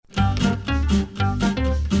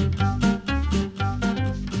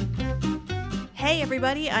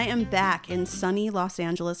everybody. I am back in sunny Los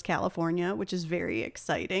Angeles, California, which is very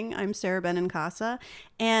exciting. I'm Sarah Benincasa,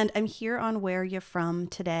 and I'm here on Where You From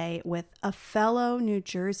today with a fellow New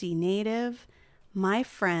Jersey native, my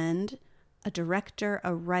friend, a director,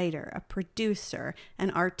 a writer, a producer, an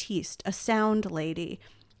artiste, a sound lady,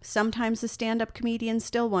 sometimes a stand-up comedian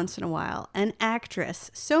still once in a while, an actress,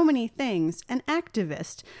 so many things, an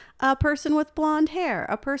activist, a person with blonde hair,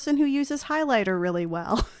 a person who uses highlighter really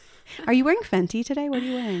well. Are you wearing Fenty today? What are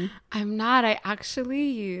you wearing? I'm not. I actually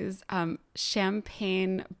use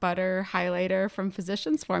champagne butter highlighter from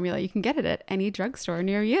Physicians Formula. You can get it at any drugstore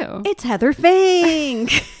near you. It's Heather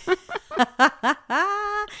Fink.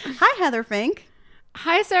 Hi, Heather Fink.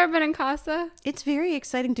 Hi, Sarah Benincasa. It's very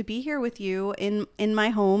exciting to be here with you in my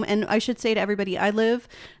home. And I should say to everybody, I live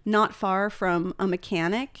not far from a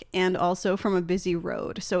mechanic and also from a busy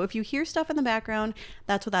road. So if you hear stuff in the background,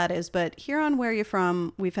 that's what that is. But here on Where You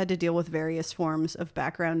From, we've had to deal with various forms of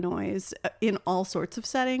background noise in all sorts of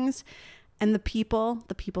settings. And the people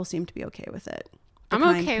seem to be okay with it. I'm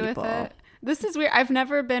okay with it. This is weird. I've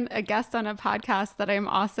never been a guest on a podcast that I'm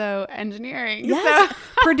also engineering. Yes. So.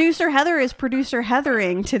 Producer Heather is producer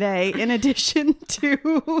Heathering today in addition to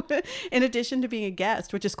being a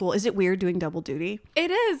guest, which is cool. Is it weird doing double duty? It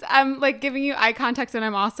is. I'm like giving you eye contact and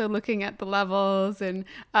I'm also looking at the levels and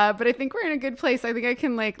but I think we're in a good place. I think I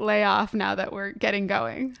can like lay off now that we're getting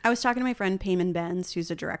going. I was talking to my friend Payman Benz, who's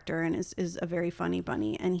a director and is a very funny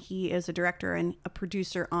bunny, and he is a director and a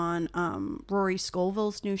producer on Rory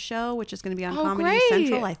Scovel's new show, which is going to be on Comedy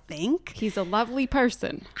Central, I think. He's a lovely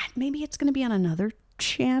person. Maybe it's going to be on another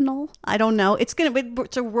channel. I don't know. It's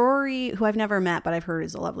a Rory, who I've never met, but I've heard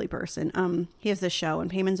is a lovely person. He has this show, and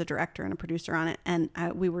Payman's a director and a producer on it. And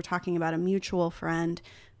we were talking about a mutual friend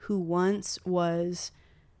who once was,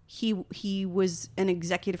 he was an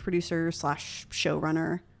executive producer /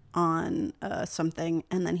 showrunner on something,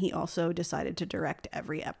 and then he also decided to direct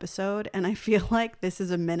every episode, and I feel like this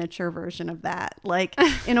is a miniature version of that. Like,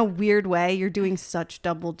 in a weird way, you're doing such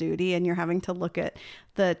double duty and you're having to look at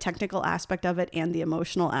the technical aspect of it and the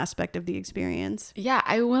emotional aspect of the experience. Yeah,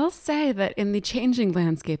 I will say that in the changing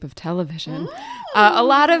landscape of television,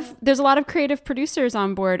 there's a lot of creative producers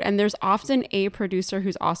on board, and there's often a producer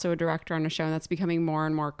who's also a director on a show, and that's becoming more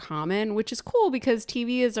and more common, which is cool because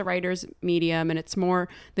TV is a writer's medium, and it's more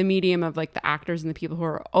the medium of like the actors and the people who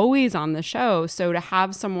are always on the show. So to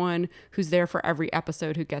have someone who's there for every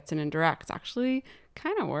episode who gets in and directs actually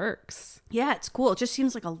kind of works. Yeah, it's cool. It just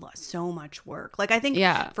seems like so much work. Like, I think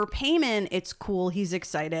for Payman, it's cool. He's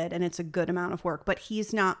excited and it's a good amount of work, but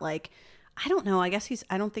he's not like, I don't know. I guess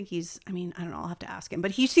I don't know. I'll have to ask him,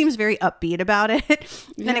 but he seems very upbeat about it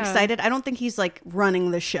and excited. I don't think he's like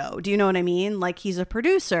running the show. Do you know what I mean? Like, he's a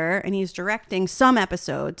producer and he's directing some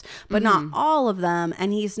episodes, but not all of them.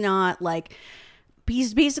 And he's not like,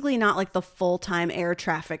 he's basically not like the full-time air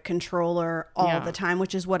traffic controller all the time,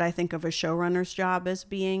 which is what I think of a showrunner's job as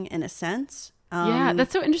being, in a sense. Yeah,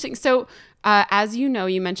 that's so interesting. So as you know,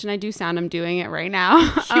 you mentioned I do sound. I'm doing it right now.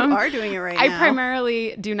 You are doing it right now. I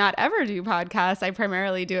primarily do not ever do podcasts. I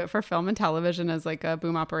primarily do it for film and television as like a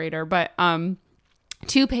boom operator, but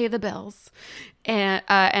to pay the bills. And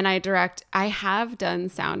I direct. I have done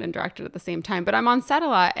sound and directed at the same time, but I'm on set a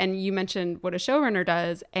lot. And you mentioned what a showrunner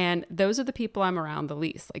does, and those are the people I'm around the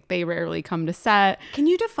least. Like, they rarely come to set. Can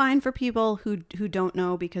you define for people who don't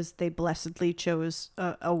know, because they blessedly chose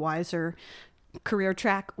a wiser career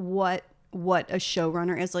track, what a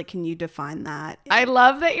showrunner is? Like, can you define that? I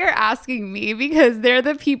love that you're asking me, because they're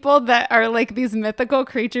the people that are like these mythical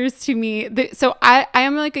creatures to me. So I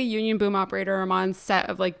am like a union boom operator. I'm on set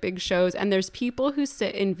of like big shows, and there's people who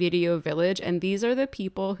sit in Video Village, and these are the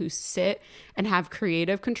people who sit and have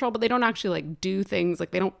creative control, but they don't actually like do things.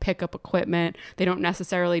 Like, they don't pick up equipment. They don't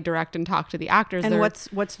necessarily direct and talk to the actors. And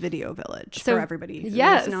what's Video Village, for everybody who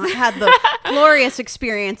has not had the glorious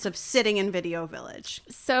experience of sitting in Video Village?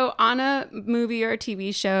 So on a movie or a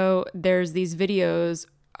TV show, there's these videos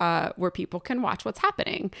where people can watch what's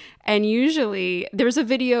happening. And usually there's a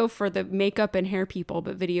video for the makeup and hair people,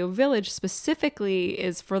 but Video Village specifically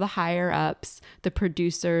is for the higher ups, the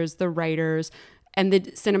producers, the writers, and the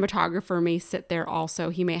cinematographer may sit there also.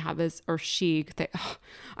 He may have his, or she,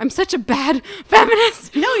 I'm such a bad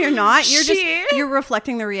feminist. No, you're not. You're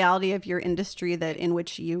reflecting the reality of your industry, that in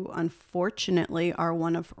which you unfortunately are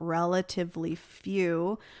one of relatively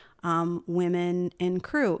few women in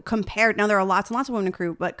crew. Now there are lots and lots of women in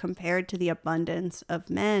crew, but compared to the abundance of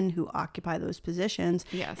men who occupy those positions,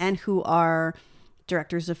 and who are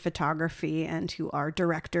directors of photography and who are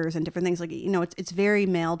directors and different things, like, you know, it's very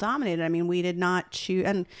male dominated. I mean, we did not choose,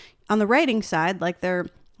 and on the writing side, like, there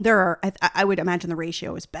there are, I would imagine the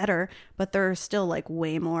ratio is better, but there are still like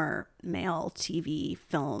way more male TV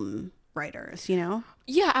film writers, you know?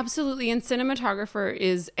 Yeah, absolutely. And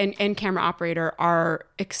cinematographer and camera operator are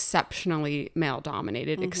exceptionally male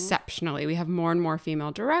dominated, exceptionally. We have more and more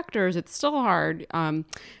female directors. It's still hard.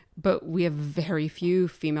 But we have very few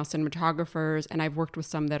female cinematographers, and I've worked with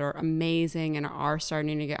some that are amazing and are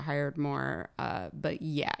starting to get hired more. But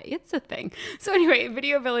yeah, it's a thing. So anyway,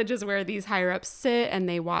 Video Village is where these higher ups sit and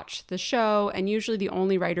they watch the show. And usually the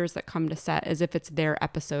only writers that come to set is if it's their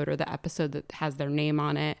episode or the episode that has their name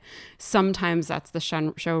on it. Sometimes that's the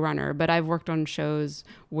showrunner, but I've worked on shows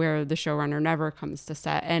where the showrunner never comes to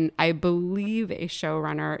set. And I believe a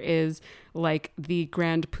showrunner is like the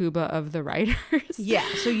grand poobah of the writers. Yeah.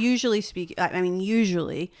 So usually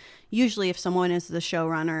if someone is the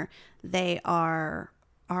showrunner, they are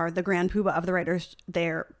the grand poobah of the writers.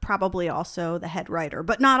 They're probably also the head writer,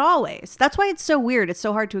 but not always. That's why it's so weird. It's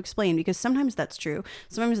so hard to explain, because sometimes that's true.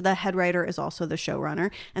 Sometimes the head writer is also the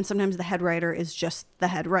showrunner, and sometimes the head writer is just the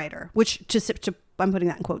head writer, which I'm putting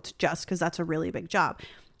that in quotes, just because that's a really big job.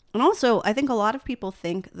 And also, I think a lot of people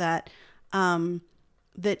think that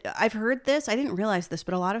that I've heard this, I didn't realize this,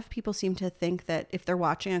 but a lot of people seem to think that if they're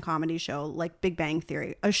watching a comedy show like Big Bang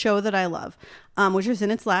Theory, a show that I love, which is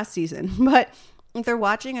in its last season, but if they're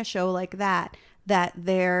watching a show like that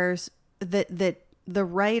there's that the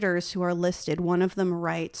writers who are listed, one of them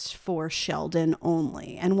writes for Sheldon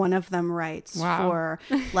only, and one of them writes for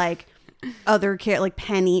like other like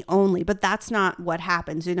Penny only. But that's not what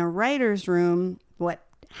happens in a writer's room. What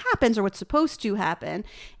happens, or what's supposed to happen,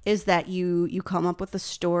 is that you come up with a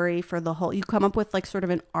story for the whole, you come up with like sort of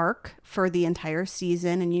an arc for the entire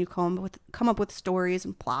season, and you come up with stories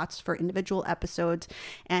and plots for individual episodes,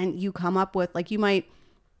 and you come up with, like, you might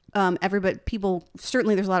people,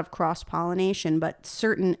 certainly there's a lot of cross-pollination, but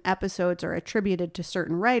certain episodes are attributed to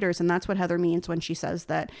certain writers. And that's what Heather means when she says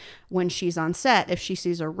that when she's on set, if she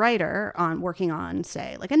sees a writer working on,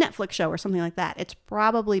 say, like a Netflix show or something like that, it's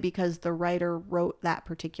probably because the writer wrote that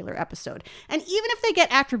particular episode. And even if they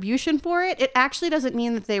get attribution for it, it actually doesn't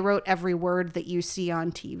mean that they wrote every word that you see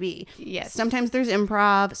on TV. Yes. Sometimes there's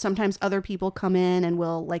improv. Sometimes other people come in and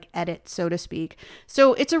will like edit, so to speak.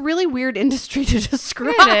 So it's a really weird industry to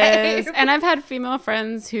describe. It is. And I've had female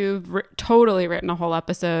friends who've totally written a whole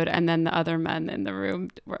episode, and then the other men in the room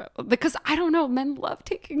because I don't know, men love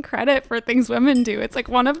taking credit for things women do. It's like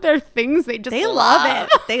one of their things. They love it.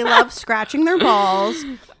 They love scratching their balls.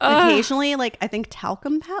 Occasionally, like, I think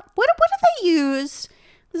talcum powder. What do they use?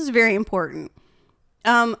 This is very important.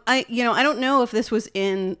 I don't know if this was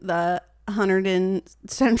in the Hunterdon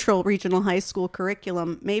Central Regional High School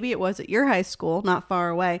curriculum. Maybe it was at your high school, not far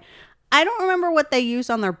away. I don't remember what they use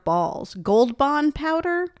on their balls. Gold Bond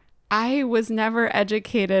powder? I was never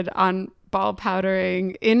educated on ball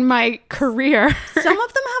powdering in my career. Some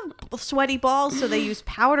of them have sweaty balls, so they use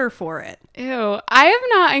powder for it. Ew. I have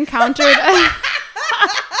not encountered...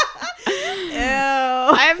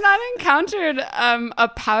 I have not encountered a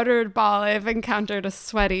powdered ball. I've encountered a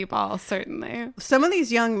sweaty ball, certainly. Some of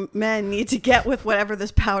these young men need to get with whatever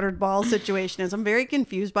this powdered ball situation is. I'm very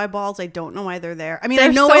confused by balls. I don't know why they're there. I mean, I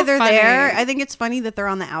know why they're there. I think it's funny that they're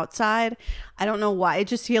on the outside. I don't know why. It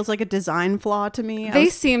just feels like a design flaw to me. They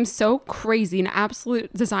seem so crazy, an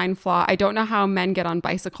absolute design flaw. I don't know how men get on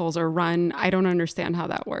bicycles or run. I don't understand how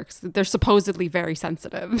that works. They're supposedly very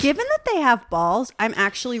sensitive. Given that they have balls, I'm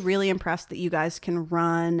actually really impressed that you guys can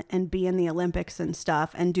run and be in the Olympics and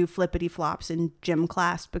stuff and do flippity flops in gym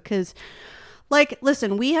class, because, like,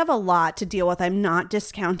 listen, we have a lot to deal with. I'm not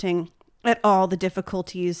discounting at all the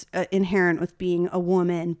difficulties inherent with being a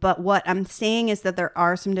woman, but what I'm saying is that there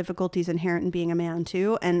are some difficulties inherent in being a man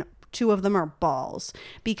too, and two of them are balls.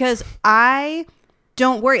 Because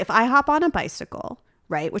don't worry, if I hop on a bicycle,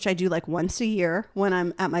 right, which I do like once a year when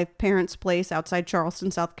I'm at my parents' place outside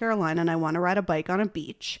Charleston, South Carolina, and I want to ride a bike on a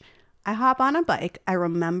beach, I hop on a bike, I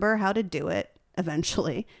remember how to do it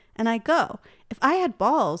eventually, and I go. If I had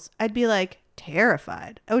balls, I'd be like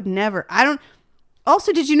terrified. I would never.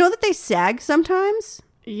 Also, did you know that they sag sometimes?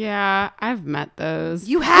 Yeah, I've met those.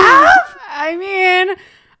 You have? I mean,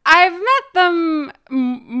 I've met them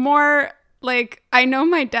more, like, I know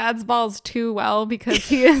my dad's balls too well because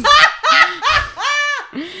he is...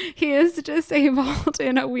 He is disabled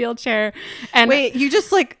in a wheelchair. And wait, you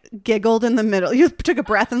just like giggled in the middle. You took a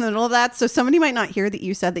breath in the middle of that. So somebody might not hear that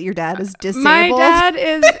you said that your dad is disabled. My dad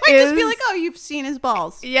is... They might just be like, oh, seen his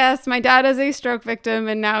balls. Yes, my dad is a stroke victim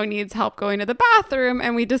and now needs help going to the bathroom.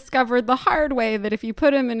 And we discovered the hard way that if you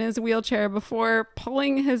put him in his wheelchair before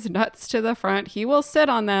pulling his nuts to the front, he will sit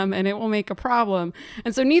on them and it will make a problem.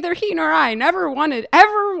 And so neither he nor I ever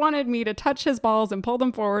wanted me to touch his balls and pull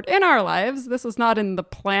them forward in our lives. This was not in the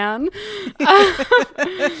plan.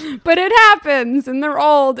 But it happens, and they're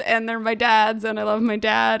old and they're my dad's, and I love my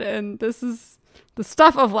dad, and this is the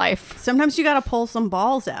stuff of life. Sometimes you got to pull some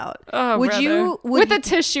balls out. Oh, with a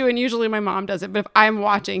tissue, and usually my mom does it. But if I'm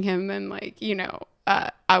watching him, then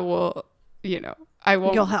I will, You'll help. I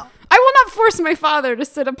will not force my father to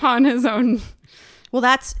sit upon his own. Well,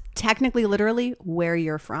 that's technically, literally where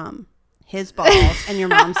you're from. His balls and your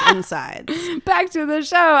mom's insides. Back to the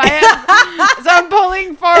show. So I'm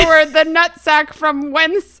pulling forward the nutsack from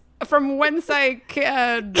whence I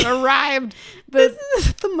arrived. This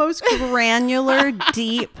is the most granular,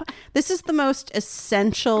 deep. This is the most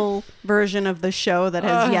essential version of the show that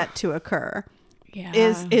has yet to occur. Yeah.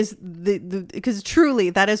 Is the because truly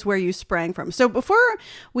that is where you sprang from. So before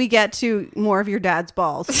we get to more of your dad's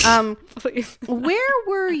balls, Please. where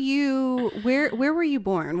were you? Where were you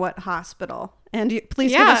born? What hospital? And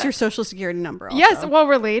please give us your social security number also. Yes, well,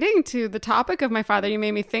 relating to the topic of my father, you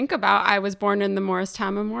made me think about, I was born in the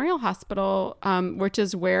Morristown Memorial Hospital, which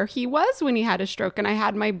is where he was when he had a stroke. And I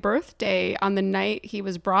had my birthday on the night he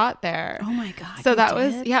was brought there. Oh my God. So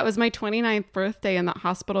it was my 29th birthday in that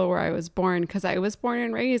hospital where I was born, because I was born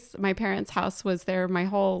and raised. My parents' house was there my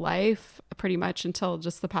whole life, pretty much until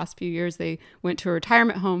just the past few years. They went to a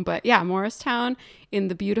retirement home. But yeah, Morristown in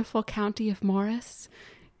the beautiful county of Morris.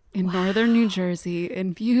 In northern New Jersey,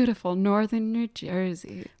 in beautiful northern New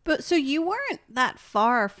Jersey. But so you weren't that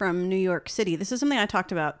far from New York City. This is something I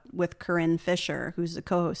talked about with Corinne Fisher, who's the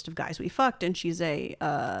co-host of Guys We Fucked, and she's a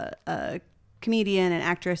comedian and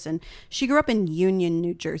actress, and she grew up in Union,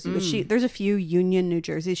 New Jersey. But there's a few Union, New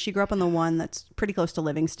Jerseys. She grew up on the one that's pretty close to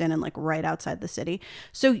Livingston and like right outside the city.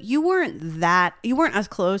 So you weren't as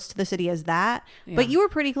close to the city as that, but you were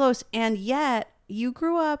pretty close, and yet you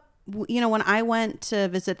grew up. You know, when I went to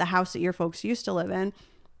visit the house that your folks used to live in,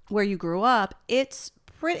 where you grew up, it's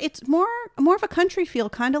more of a country feel,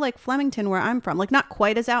 kind of like Flemington, where I'm from. Like not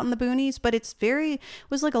quite as out in the boonies, but it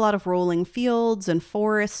was like a lot of rolling fields and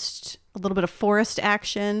forest, a little bit of forest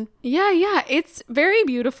action. Yeah. It's very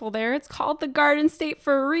beautiful there. It's called the Garden State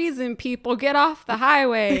for a reason, people. Get off the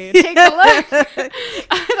highway. Take a left.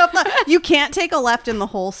 You can't take a left in the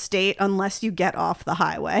whole state unless you get off the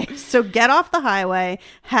highway. So get off the highway,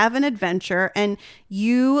 have an adventure. And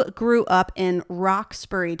you grew up in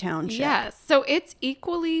Roxbury Township. Yes. So it's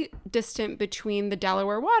equally distant between the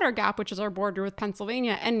Delaware Water Gap, which is our border with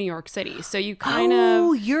Pennsylvania, and New York City. So you kind of...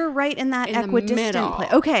 Oh, you're right in that equidistant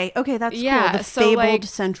place. Okay, that's cool. The fabled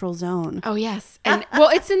central zone. Oh, yes. And well,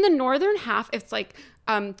 it's in the northern half. It's like...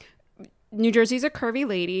 New Jersey's a curvy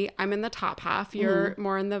lady. I'm in the top half. You're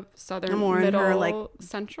more in the southern, middle,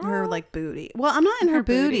 central. Her like booty. Well, I'm not in her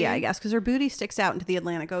booty, I guess, because her booty sticks out into the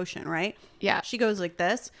Atlantic Ocean, right? Yeah. She goes like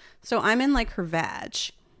this. So I'm in like her vag.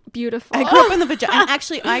 Beautiful. I grew up in the vagina. And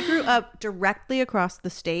actually, I grew up directly across the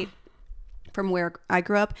state from where I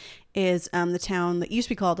grew up is the town that used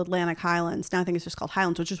to be called Atlantic Highlands. Now I think it's just called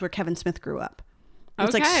Highlands, which is where Kevin Smith grew up.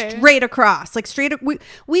 It's like straight across, like straight.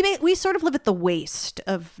 We sort of live at the waist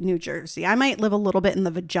of New Jersey. I might live a little bit in the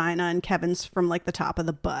vagina, and Kevin's from like the top of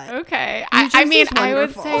the butt. Okay, I mean, I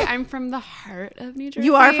would say I'm from the heart of New Jersey.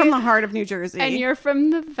 You are from the heart of New Jersey, and you're from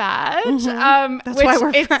the vag. That's why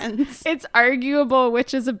we're friends. It's arguable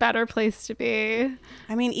which is a better place to be.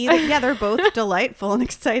 I mean, they're both delightful and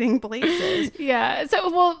exciting places. Yeah.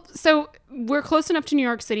 So we're close enough to New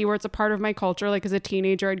York City where it's a part of my culture. Like as a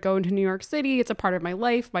teenager, I'd go into New York City. It's a part of my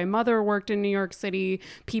life. My mother worked in New York City.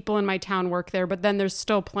 People in my town work there. But then there's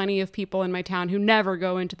still plenty of people in my town who never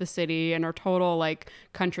go into the city and are total like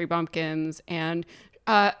country bumpkins. And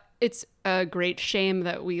it's a great shame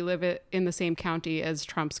that we live in the same county as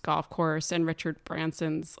Trump's golf course and Richard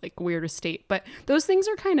Branson's like weird estate. But those things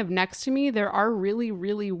are kind of next to me. There are really,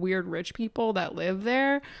 really weird rich people that live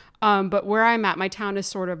there. But where I'm at, my town is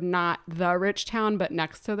sort of not the rich town, but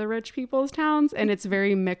next to the rich people's towns. And it's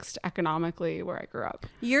very mixed economically where I grew up.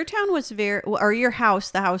 Your town was or your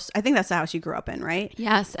house, I think that's the house you grew up in, right?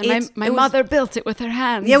 Yes. And my mother built it with her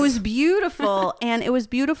hands. Yeah, it was beautiful. And it was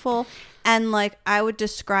beautiful. And like, I would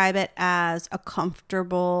describe it as a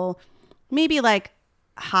comfortable, maybe like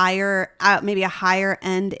maybe a higher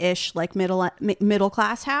end-ish, like middle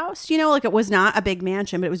class house, you know, like it was not a big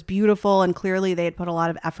mansion, but it was beautiful. And clearly they had put a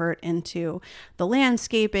lot of effort into the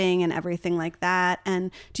landscaping and everything like that.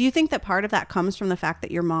 And do you think that part of that comes from the fact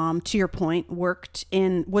that your mom, to your point,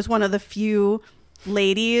 was one of the few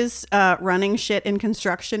ladies running shit in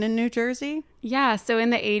construction in New Jersey? Yeah. So in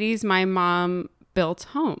the 80s, my mom built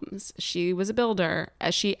homes. She was a builder.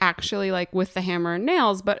 She actually like with the hammer and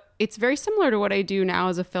nails, but it's very similar to what I do now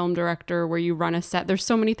as a film director where you run a set. There's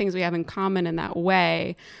so many things we have in common in that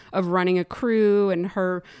way of running a crew and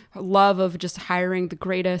her love of just hiring the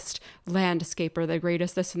greatest landscaper, the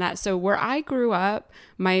greatest this and that. So where I grew up,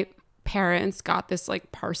 my parents got this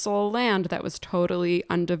like parcel of land that was totally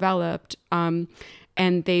undeveloped.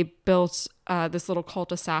 And they built this little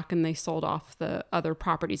cul-de-sac and they sold off the other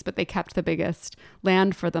properties, but they kept the biggest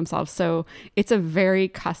land for themselves. So it's a very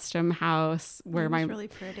custom house where It's really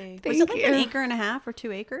pretty. Thank Was it like you. an acre and a half or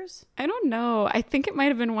 2 acres? I don't know. I think it might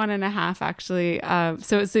have been 1.5 actually.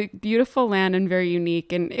 So it's a beautiful land and very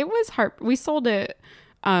unique. And it was hard. We sold it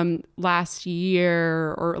last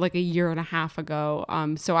year or like a year and a half ago.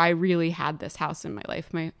 So I really had this house in my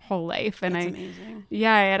life, my whole life. And That's amazing.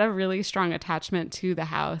 Yeah, I had a really strong attachment to the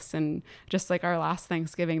house. And just like our last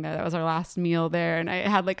Thanksgiving there, that was our last meal there. And I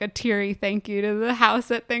had like a teary thank you to the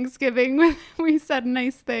house at Thanksgiving when we said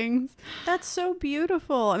nice things. That's so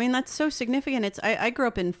beautiful. I mean, that's so significant. I grew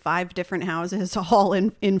up in 5 different houses, all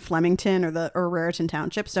in Flemington or Raritan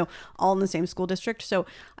Township, so all in the same school district. So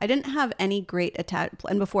I didn't have any great attachment,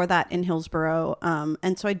 and before that in Hillsborough.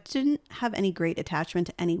 And so I didn't have any great attachment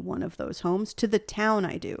to any one of those homes. To the town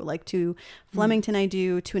I do, like to Flemington I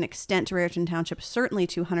do, to an extent to Raritan Township, certainly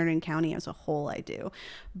to Hunterdon County as a whole I do.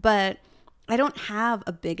 But I don't have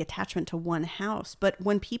a big attachment to one house, but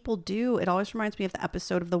when people do, it always reminds me of the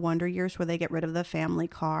episode of The Wonder Years where they get rid of the family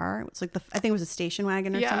car. It's like I think it was a station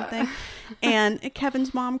wagon or something. And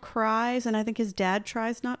Kevin's mom cries, and I think his dad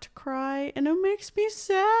tries not to cry, and it makes me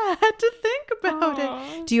sad to think about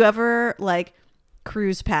it. Do you ever like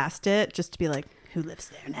cruise past it just to be like, who lives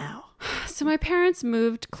there now? So my parents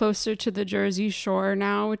moved closer to the Jersey Shore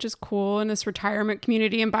now, which is cool, in this retirement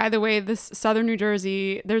community. And by the way, this southern New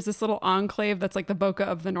Jersey, there's this little enclave that's like the Boca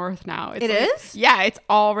of the North now. It is? Yeah, it's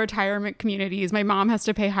all retirement communities. My mom has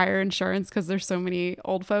to pay higher insurance because there's so many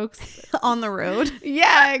old folks On the road.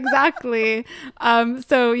 Yeah, exactly.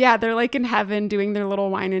 So yeah, they're like in heaven doing their little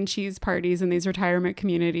wine and cheese parties in these retirement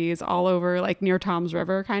communities all over, like near Tom's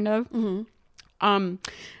River, kind of. Mm-hmm.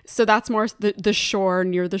 So that's more the shore,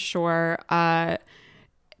 near the shore.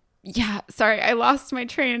 Yeah, sorry, I lost my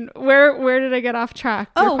train. Where did I get off track?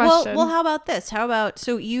 Oh, well, how about this? How about,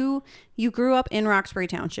 so you grew up in Roxbury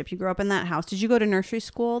Township. You grew up in that house. Did you go to nursery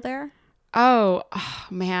school there? Oh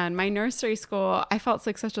man, my nursery school, I felt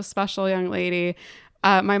like such a special young lady.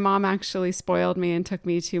 My mom actually spoiled me and took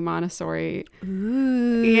me to Montessori.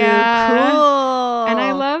 Ooh, yeah, cool. And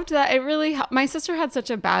I loved that. It really helped. My sister had such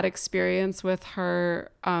a bad experience with her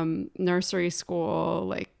nursery school.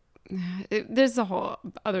 Like, there's a whole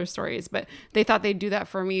other stories, but they thought they'd do that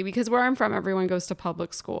for me because where I'm from, everyone goes to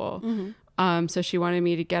public school. Mm-hmm. So she wanted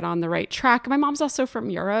me to get on the right track. My mom's also from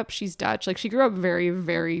Europe. She's Dutch. Like, she grew up very,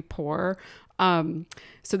 very poor.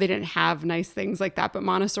 So they didn't have nice things like that. But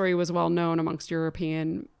Montessori was well known amongst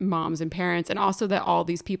European moms and parents. And also that all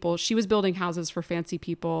these people, she was building houses for fancy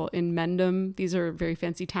people in Mendham. These are very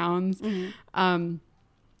fancy towns. Mm-hmm.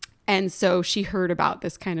 And so she heard about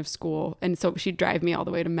this kind of school. And so she'd drive me all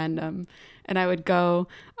the way to Mendham. And I would go,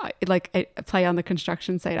 I play on the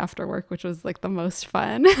construction site after work, which was like the most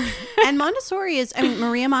fun. And Montessori is, I mean,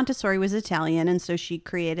 Maria Montessori was Italian. And so she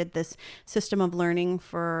created this system of learning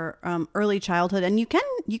for early childhood. And you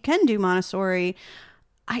can do Montessori.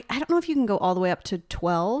 I don't know if you can go all the way up to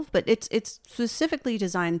 12, but it's specifically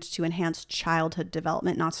designed to enhance childhood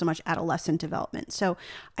development, not so much adolescent development. So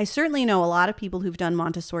I certainly know a lot of people who've done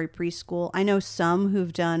Montessori preschool. I know some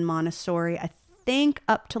who've done Montessori, I think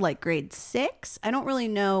up to like grade 6. I don't really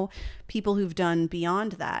know people who've done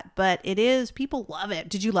beyond that, but people love it.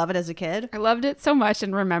 Did you love it as a kid? I loved it so much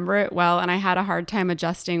and remember it well. And I had a hard time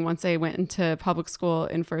adjusting once I went into public school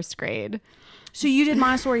in first grade. So you did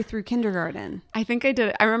Montessori through kindergarten? I think I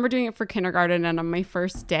did. I remember doing it for kindergarten, and on my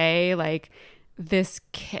first day, like, this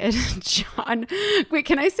kid, John, wait,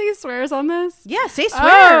 can I say swears on this? Yeah, say swears.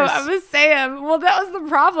 Oh, I'm gonna say him. Well, that was the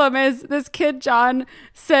problem, is this kid, John,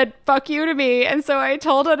 said fuck you to me. And so I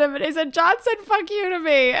told him, and he said, John said fuck you to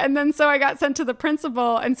me. And then so I got sent to the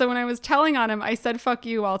principal. And so when I was telling on him, I said fuck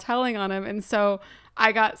you while telling on him. And so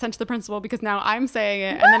I got sent to the principal because now I'm saying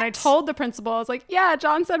it. What? And then I told the principal, I was like, yeah,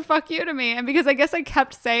 John said fuck you to me. And because I guess I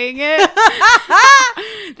kept saying it,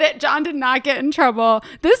 that John did not get in trouble.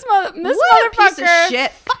 This motherfucker. Piece of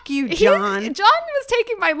shit. Fuck you, John. John was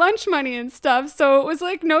taking my lunch money and stuff. So it was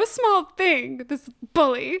like no small thing, this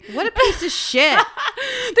bully. What a piece of shit.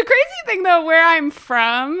 The crazy thing, though, where I'm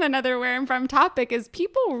from, another where I'm from topic, is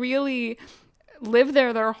people really live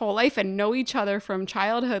there their whole life and know each other from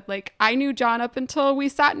childhood. Like I knew John up until we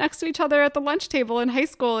sat next to each other at the lunch table in high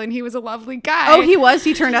school, and he was a lovely guy. Oh, he was?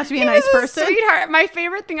 He turned out to be a nice person? Sweetheart. My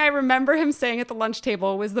favorite thing I remember him saying at the lunch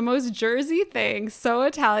table was the most Jersey thing, so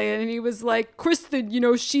Italian. And he was like, Kristen, you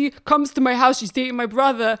know, she comes to my house, she's dating my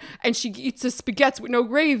brother, and she eats a spaghetti with no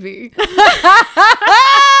gravy.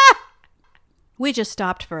 We just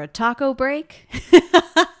stopped for a taco break.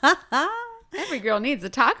 Every girl needs a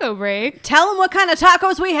taco break. Tell them what kind of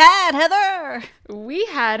tacos we had, Heather. We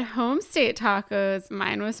had home state tacos.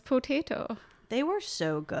 Mine was potato. They were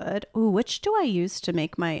so good. Ooh, which do I use to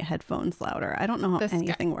make my headphones louder? I don't know how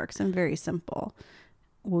anything works. I'm very simple.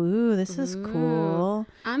 Ooh, this is cool.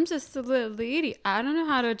 I'm just a little lady. I don't know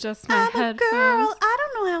how to adjust my headphones. Girl, I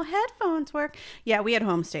don't know how headphones work. Yeah, we had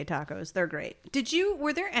homestay tacos. They're great.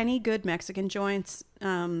 Were there any good Mexican joints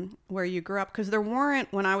where you grew up? Because there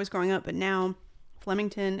weren't when I was growing up, but now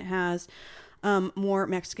Flemington has more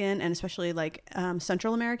Mexican and especially like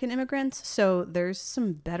Central American immigrants. So there's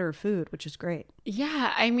some better food, which is great.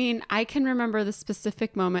 Yeah, I mean, I can remember the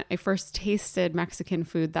specific moment I first tasted Mexican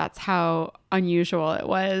food. That's how unusual it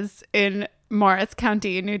was in Morris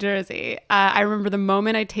County, New Jersey. I remember the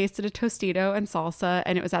moment I tasted a Tostito and salsa,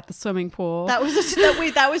 and it was at the swimming pool. That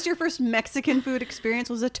was your first Mexican food experience,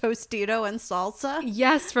 was a Tostito and salsa?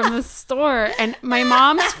 Yes, from the store. And my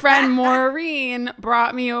mom's friend Maureen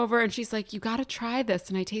brought me over, and she's like, "You got to try this."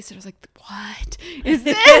 And I tasted it. I was like, "What is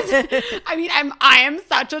this?" I mean, I am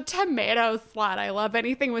such a tomato slut. I love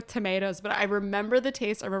anything with tomatoes, but I remember the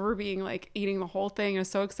taste. I remember being like eating the whole thing. I was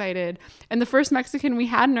so excited. And the first Mexican we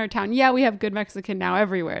had in our town, yeah, we have good Mexican now,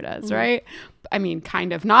 everywhere does, right? I mean,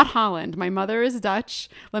 kind of. Not Holland. My mother is Dutch.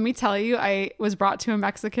 Let me tell you, I was brought to a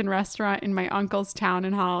Mexican restaurant in my uncle's town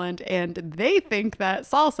in Holland, and they think that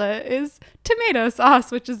salsa is tomato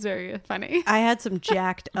sauce, which is very funny. I had some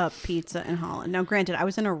jacked up pizza in Holland. Now, granted, I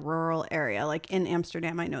was in a rural area, like in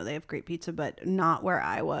Amsterdam. I know they have great pizza, but not where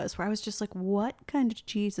I was just like, what kind of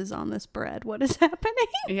cheese is on this bread? What is happening?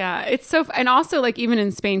 Yeah, it's so, and also like even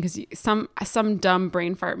in Spain, because some dumb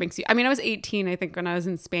brain fart makes you, I mean, I was 18, I think, when I was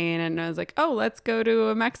in Spain, and I was like, oh, let's go to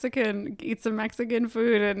a Mexican, eat some Mexican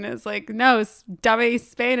food. And it's like, no, dummy,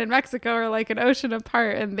 Spain and Mexico are like an ocean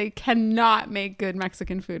apart, and they cannot make good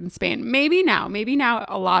Mexican food in Spain. Maybe now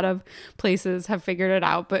a lot of places have figured it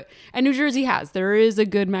out, and New Jersey has. There is a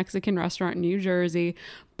good Mexican restaurant in New Jersey.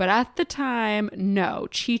 But at the time, no,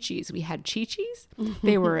 Chi-Chi's. We had Chi-Chi's.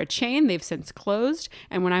 They were a chain. They've since closed.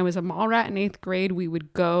 And when I was a mall rat in 8th grade, we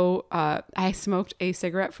would go, I smoked a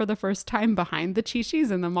cigarette for the first time behind the Chi-Chi's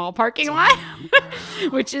in the mall parking lot,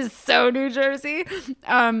 which is so New Jersey.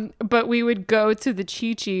 But we would go to the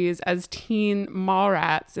Chi-Chi's as teen mall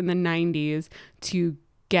rats in the 90s to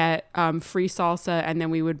get free salsa. And then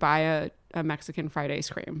we would buy a Mexican fried ice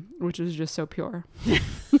cream, which was just so pure.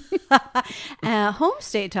 Home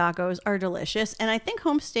state tacos are delicious, and I think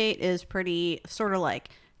home state is pretty sort of like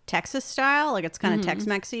Texas style, like it's kind of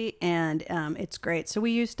Tex-Mexy, and it's great. So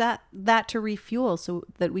we used that to refuel so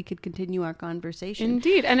that we could continue our conversation.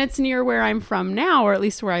 Indeed, and it's near where I'm from now, or at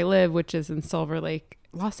least where I live, which is in Silver Lake,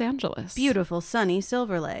 Los Angeles. Beautiful, sunny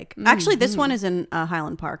Silver Lake. Actually, this one is in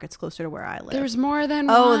Highland Park. It's closer to where I live. There's more than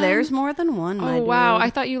one? Oh, there's more than one, my Oh, wow. dude. I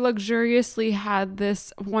thought you luxuriously had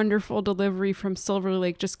this wonderful delivery from Silver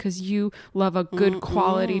Lake just because you love a good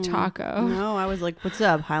quality taco. No, I was like, what's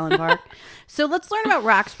up, Highland Park? So let's learn about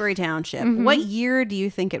Roxbury Township. What year do you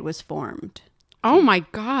think it was formed? Oh, my If you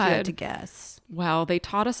God. had to guess. Well, they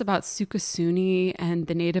taught us about Sukasuni and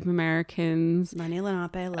the Native Americans. Lenni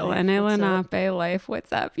Lenape life. Lenni What's up? Lenape life.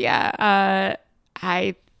 What's up? Yeah.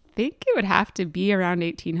 I think it would have to be around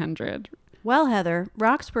 1800. Well, Heather,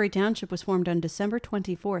 Roxbury Township was formed on December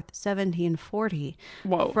 24th, 1740,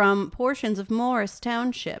 Whoa. from portions of Morris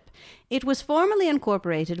Township. It was formally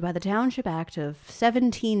incorporated by the Township Act of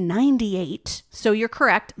 1798. So you're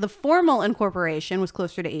correct. The formal incorporation was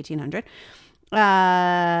closer to 1800.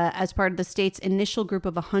 As part of the state's initial group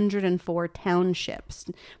of 104 townships.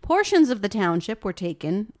 Portions of the township were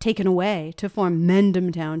taken away to form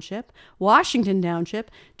Mendham Township, Washington Township,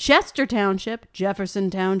 Chester Township, Jefferson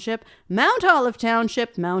Township, Mount Olive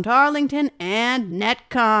Township, Mount Arlington, and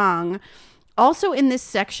Netcong. Also in this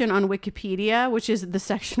section on Wikipedia, which is the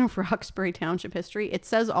section of Roxbury Township history, it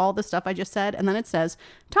says all the stuff I just said, and then it says,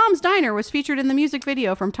 Tom's Diner was featured in the music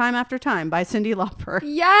video from Time After Time by Cyndi Lauper.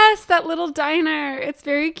 Yes, that little diner. It's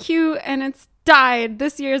very cute, and it's died.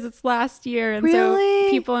 This year is its last year. And Really?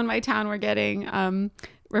 so people in my town were getting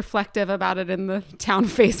reflective about it in the town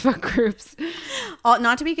Facebook groups.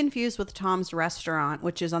 Not to be confused with Tom's Restaurant,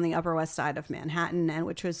 which is on the Upper West Side of Manhattan and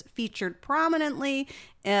which was featured prominently,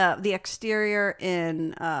 the exterior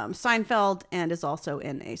in Seinfeld, and is also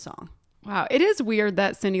in a song. Wow. It is weird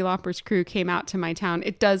that Cyndi Lauper's crew came out to my town.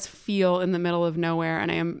 It does feel in the middle of nowhere,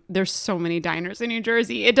 and there's so many diners in New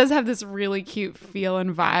Jersey. It does have this really cute feel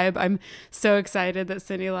and vibe. I'm so excited that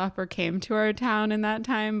Cyndi Lauper came to our town in that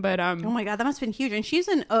time. But oh my God, that must have been huge. And she's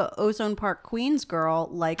an Ozone Park, Queens girl,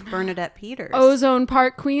 like Bernadette Peters. Ozone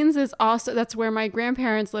Park, Queens is also, that's where my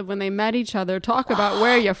grandparents lived when they met each other. Talk about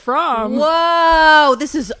where you're from. Whoa,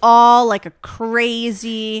 this is all like a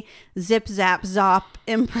crazy zip zap zop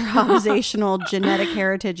improvisational genetic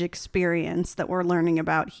heritage experience that we're learning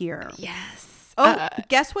about here. Yes.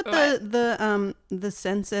 Guess what the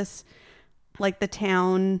census, like the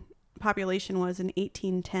town population was in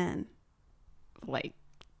 1810? Like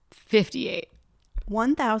 58.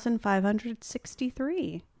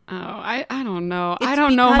 1,563. Oh, I don't know. It's I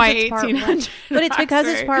don't know my because it's 1800. But it's because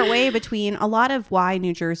it's part way between a lot of why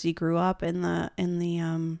New Jersey grew up in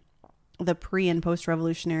the pre and post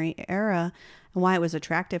revolutionary era, and why it was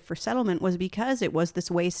attractive for settlement was because it was this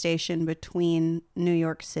way station between New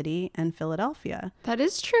York City and Philadelphia. That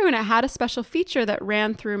is true. And it had a special feature that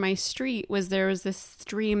ran through my street. There was this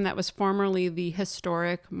stream that was formerly the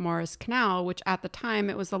historic Morris Canal, which at the time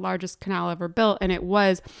it was the largest canal ever built. And it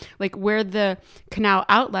was like where the canal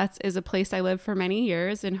outlets is a place I lived for many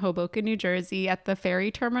years in Hoboken, New Jersey, at the ferry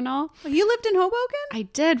terminal. You lived in Hoboken? I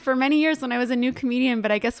did for many years when I was a new comedian,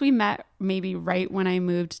 but I guess we met maybe right when I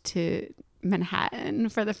moved to Manhattan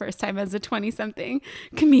for the first time as a 20-something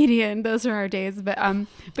comedian. Those are our days. But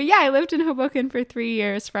yeah, I lived in Hoboken for 3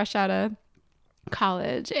 years, fresh out of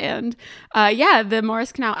college. And the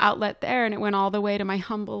Morris Canal outlet there, and it went all the way to my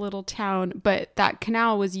humble little town. But that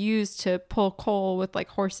canal was used to pull coal with like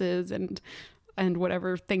horses and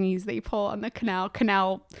whatever thingies they pull on the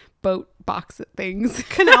canal boat box things.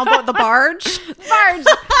 Canal boat, the barge? Barge!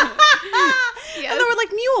 Yes. And there were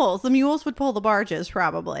like mules. The mules would pull the barges,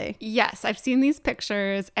 probably. Yes, I've seen these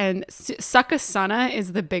pictures, and Succossona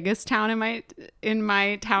is the biggest town in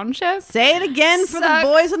my township. Say it again for the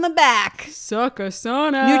boys in the back.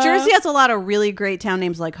 Succossona. New Jersey has a lot of really great town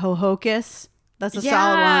names, like Hohokus. That's a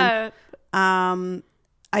solid one.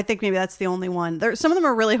 I think maybe that's the only one. Some of them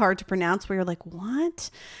are really hard to pronounce, where you're like, what?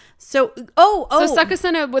 So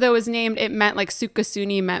Succossona, though, was named, it meant like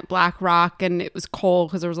Succosuni meant black rock, and it was coal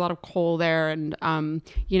because there was a lot of coal there, and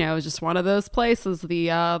it was just one of those places.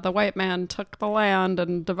 The white man took the land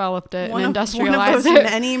and developed it and industrialized one of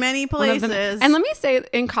those it. Many places. And let me say,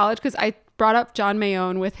 in college, because I brought up John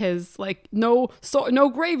Mayone with his like no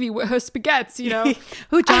gravy with her spaghettis,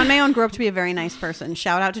 Who John Mayone grew up to be a very nice person.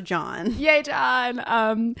 Shout out to John. Yay,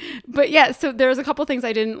 John. But yeah, so there was a couple things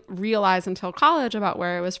I didn't realize until college about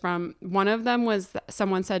where I was from. One of them was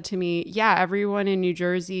someone said to me, yeah, everyone in New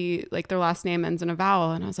Jersey, like their last name ends in a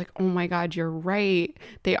vowel. And I was like, oh my God, you're right.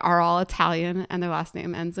 They are all Italian and their last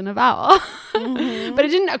name ends in a vowel. Mm-hmm. But it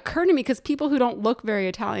didn't occur to me because people who don't look very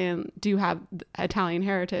Italian do have Italian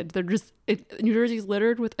heritage. They're just, New Jersey's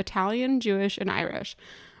littered with Italian, Jewish, and Irish.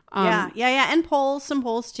 Yeah. And some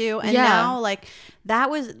Poles too. And now, like, that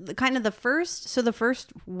was kind of the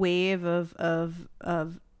first wave of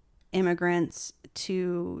immigrants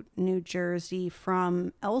to New Jersey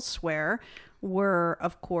from elsewhere were,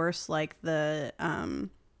 of course, like the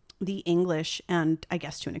English and, I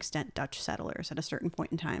guess to an extent, Dutch settlers at a certain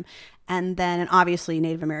point in time. And obviously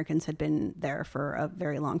Native Americans had been there for a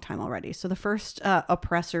very long time already. So the first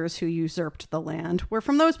oppressors who usurped the land were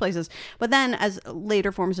from those places. But then as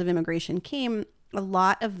later forms of immigration came, a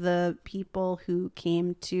lot of the people who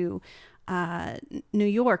came to New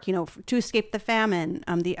York, to escape the famine,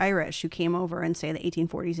 the Irish who came over in, say, the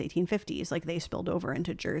 1840s, 1850s, like they spilled over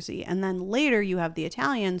into Jersey. And then later you have the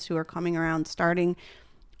Italians who are coming around starting,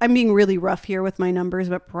 I'm being really rough here with my numbers,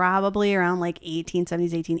 but probably around like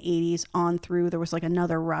 1870s, 1880s on through. There was like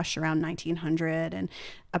another rush around 1900 and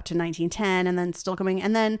up to 1910, and then still coming.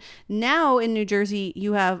 And then now in New Jersey,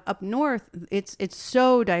 you have up north, it's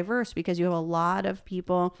so diverse because you have a lot of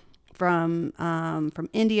people from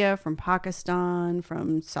India, from Pakistan,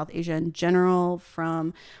 from South Asia in general,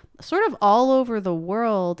 from sort of all over the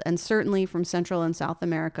world, and certainly from Central and South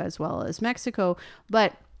America as well as Mexico.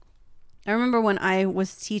 But I remember when I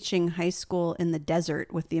was teaching high school in the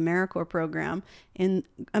desert with the AmeriCorps program in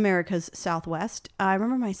America's Southwest, I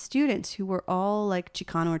remember my students who were all like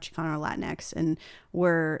Chicano or Latinx and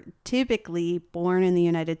were typically born in the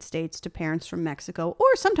United States to parents from Mexico,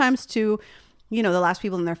 or sometimes to the last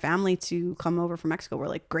people in their family to come over from Mexico were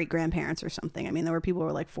like great grandparents or something. I mean, there were people who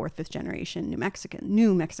were like fourth, fifth generation New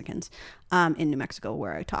Mexicans in New Mexico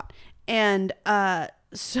where I taught. And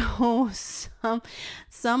so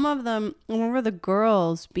some of them, I remember the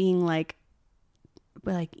girls being like,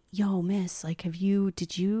 yo, miss, like,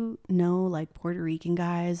 did you know like Puerto Rican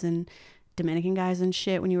guys and Dominican guys and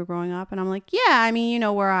shit when you were growing up? And I'm like, yeah, I mean,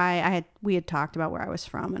 where we had talked about where I was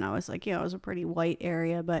from, and I was like, it was a pretty white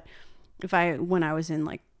area, but when I was in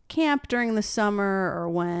like camp during the summer, or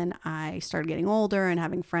when I started getting older and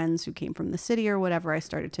having friends who came from the city or whatever, I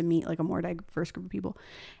started to meet like a more diverse group of people.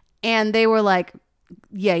 And they were like,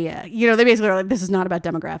 yeah. They basically were like, this is not about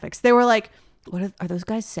demographics. They were like, what are those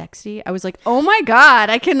guys sexy? I was like, oh my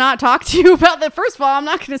God, I cannot talk to you about that. First of all, I'm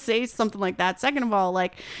not going to say something like that. Second of all,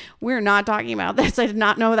 like, we're not talking about this. I did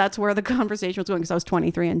not know that's where the conversation was going, because I was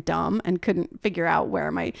 23 and dumb and couldn't figure out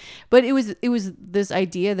but it was this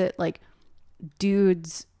idea that like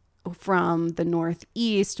dudes from the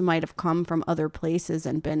Northeast might have come from other places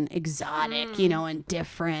and been exotic, and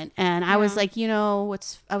different. And I was like,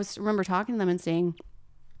 remember talking to them and saying,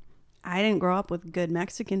 I didn't grow up with good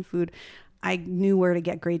Mexican food. I knew where to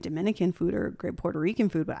get great Dominican food or great Puerto Rican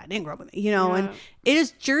food, but I didn't grow up with it, and it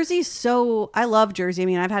is Jersey. So I love Jersey. I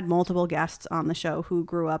mean, I've had multiple guests on the show who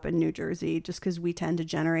grew up in New Jersey, just because we tend to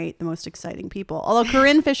generate the most exciting people. Although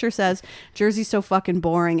Corinne Fisher says Jersey's so fucking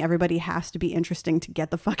boring. Everybody has to be interesting to get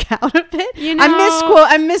the fuck out of it.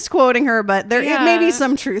 I'm misquoting her, but there it may be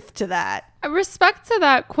some truth to that. Respect to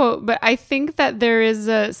that quote, but I think that there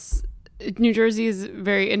is New Jersey is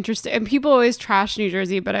very interesting, and people always trash New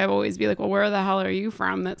Jersey, but I always be like, well, where the hell are you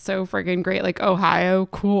from? That's so freaking great. Like, Ohio,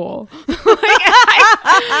 cool.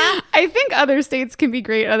 I think other states can be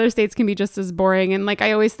great. Other states can be just as boring. And like,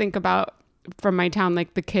 I always think about from my town,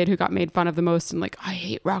 like the kid who got made fun of the most, and like, I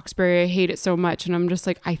hate Roxbury. I hate it so much. And I'm just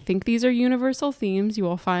like, I think these are universal themes you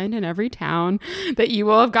will find in every town that you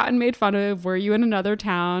will have gotten made fun of. Were you in another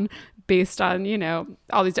town based on,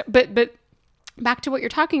 all these, but back to what you're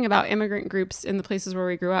talking about, immigrant groups in the places where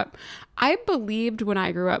we grew up. I believed when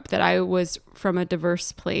I grew up that I was from a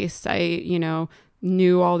diverse place. I,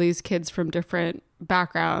 knew all these kids from different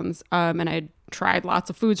backgrounds, and I'd tried lots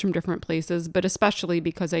of foods from different places, but especially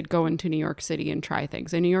because I'd go into New York City and try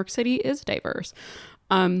things. And New York City is diverse.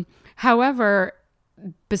 However,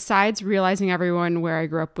 besides realizing everyone where I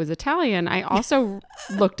grew up was Italian, I also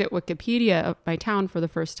looked at Wikipedia of my town for the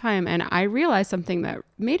first time, and I realized something that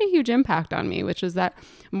made a huge impact on me, which is that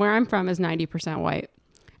where I'm from is 90% white.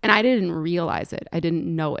 And I didn't realize it. I didn't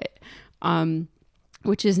know it.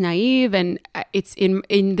 Which is naive, and it's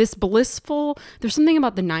in this blissful, there's something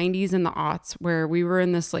about the 90s and the aughts where we were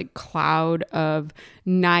in this like cloud of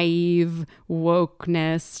naive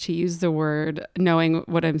wokeness, to use the word, knowing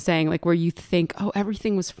what I'm saying, like where you think, oh,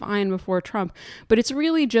 everything was fine before Trump, but it's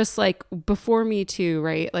really just like before Me Too,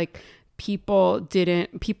 right? Like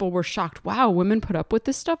people were shocked. Wow, women put up with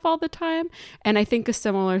this stuff all the time. And I think a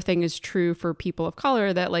similar thing is true for people of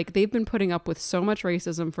color, that like they've been putting up with so much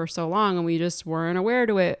racism for so long, and we just weren't aware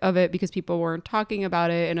of it because people weren't talking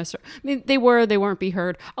about it they weren't be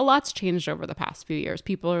heard. A lot's changed over the past few years.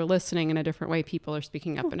 People are listening in a different way. People are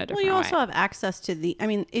speaking up in a different way. Well, you also have access to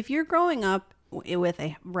if you're growing up with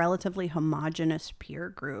a relatively homogenous peer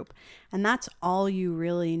group, and that's all you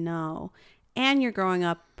really know, and you're growing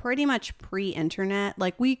up pretty much pre-internet.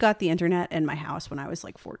 Like, we got the internet in my house when I was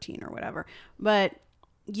like 14 or whatever, but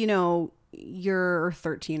you're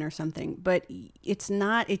 13 or something, but you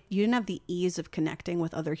didn't have the ease of connecting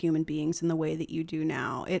with other human beings in the way that you do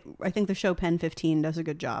now. I think the show Pen 15 does a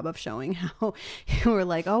good job of showing how you were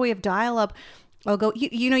like, oh, we have dial-up. I'll go, you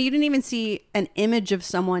didn't even see an image of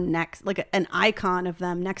someone next, like an icon of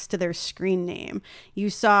them next to their screen name. You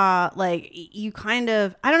saw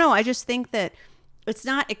I don't know. I just think that it's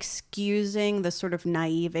not excusing the sort of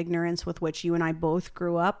naive ignorance with which you and I both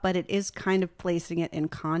grew up, but it is kind of placing it in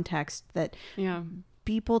context that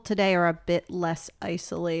people today are a bit less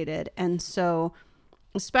isolated. And so,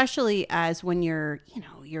 especially as when you're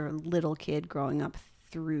a little kid growing up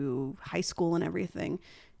through high school and everything,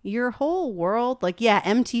 your whole world,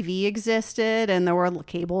 MTV existed and there were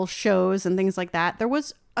cable shows and things like that. There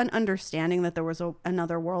was an understanding that there was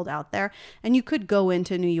another world out there, and you could go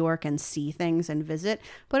into New York and see things and visit,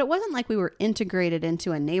 but it wasn't like we were integrated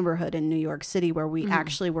into a neighborhood in New York City where we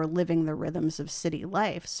actually were living the rhythms of city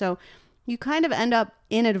life. So you kind of end up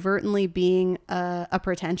inadvertently being a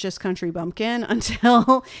pretentious country bumpkin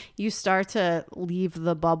until you start to leave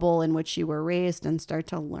the bubble in which you were raised and start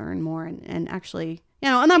to learn more and actually,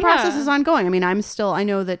 and that process is ongoing. I mean, I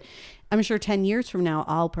know that I'm sure 10 years from now,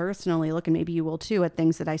 I'll personally look, and maybe you will too, at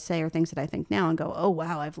things that I say or things that I think now and go, oh,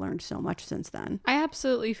 wow, I've learned so much since then. I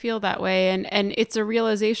absolutely feel that way. And it's a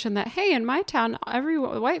realization that, hey, in my town, every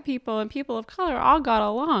white people and people of color all got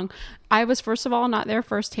along. I was, first of all, not there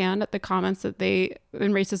firsthand at the comments and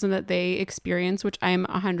racism that they experienced, which I'm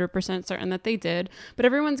 100% certain that they did. But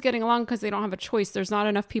everyone's getting along because they don't have a choice. There's not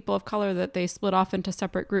enough people of color that they split off into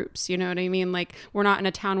separate groups. You know what I mean? Like, we're not in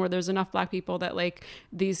a town where there's enough black people that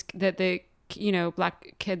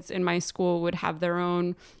black kids in my school would have their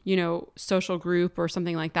own, social group or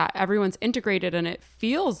something like that. Everyone's integrated and it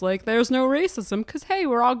feels like there's no racism because, hey,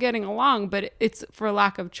 we're all getting along, but it's for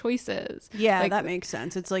lack of choices. Yeah, that makes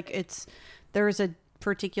sense. It's like there's a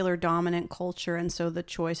particular dominant culture, and so the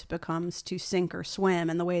choice becomes to sink or swim,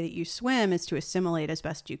 and the way that you swim is to assimilate as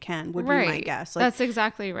best you can, would be my guess. That's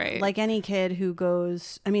exactly right. Like any kid who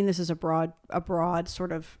goes, I mean, this is a broad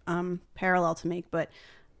sort of parallel to make, but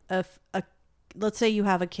if let's say you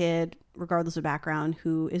have a kid, regardless of background,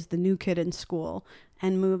 who is the new kid in school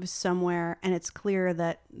and moves somewhere, and it's clear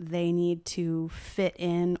that they need to fit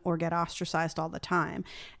in or get ostracized all the time.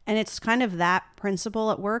 And it's kind of that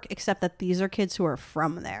principle at work, except that these are kids who are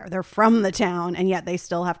from there. They're from the town, and yet they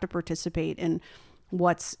still have to participate in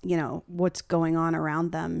what's going on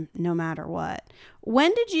around them no matter what.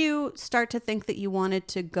 When did you start to think that you wanted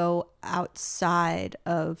to go outside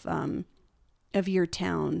of your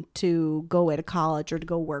town to go away to college or to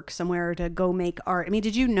go work somewhere or to go make art? I mean,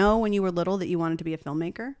 did you know when you were little that you wanted to be a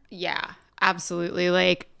filmmaker? Yeah, absolutely.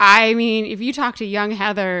 Like, I mean, if you talk to young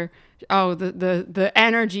Heather, the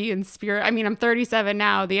energy and spirit. I mean, I'm 37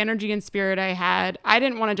 now. The energy and spirit I had, I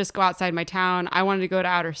didn't want to just go outside my town. I wanted to go to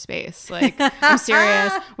outer space. Like, I'm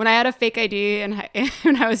serious. When I had a fake ID and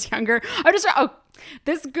when I was younger, I just,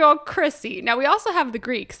 this girl, Chrissy. Now, we also have the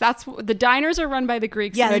Greeks. The diners are run by the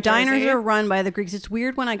Greeks. Yeah, the diners are run by the Greeks. It's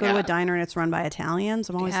weird when I go to a diner and it's run by Italians.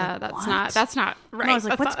 I'm always like, that's not right. And I was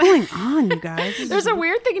like, what's going on, you guys? There's a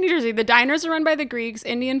weird thing in New Jersey. The diners are run by the Greeks.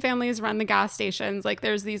 Indian families run the gas stations. Like,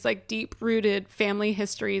 there's these like deep-rooted family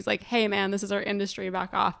histories. Like, hey, man, this is our industry.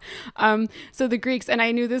 Back off. So the Greeks, and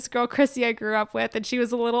I knew this girl, Chrissy, I grew up with, and she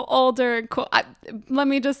was a little older and cool. Let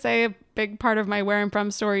me just say, big part of my where I'm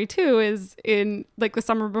from story too is in like the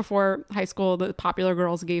summer before high school, the Popular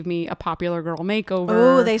Girls gave me a Popular Girl makeover.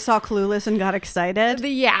 Oh, they saw Clueless and got excited.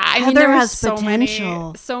 I mean, there has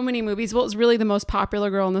potential. So many movies. Well, it's really the most popular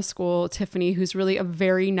girl in the school, Tiffany, who's really a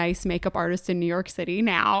very nice makeup artist in New York City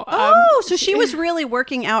now. So she was really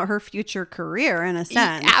working out her future career in a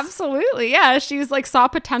sense. Absolutely, yeah. She was like saw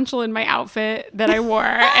potential in my outfit that I wore,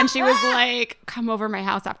 and she was like, "Come over my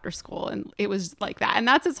house after school," and it was like that. And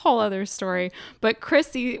that's its whole other story. But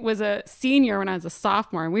Chrissy was a senior when I was a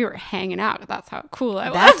sophomore, and we were hanging out. That's how cool I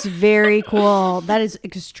was. That's very cool. That is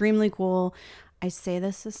extremely cool. I say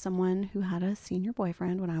this as someone who had a senior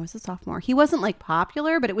boyfriend when I was a sophomore. He wasn't like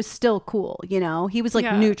popular, but it was still cool. He was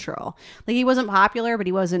like neutral. Like, he wasn't popular, but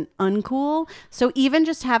he wasn't uncool. So even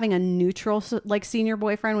just having a neutral like senior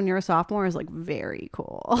boyfriend when you're a sophomore is like very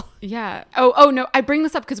cool. Yeah. Oh no. I bring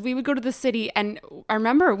this up because we would go to the city, and I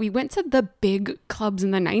remember we went to the big clubs in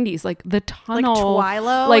the 90s, like the Tunnel, like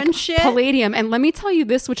Twilo, like and shit. Palladium. And let me tell you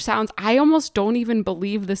this, which sounds, I almost don't even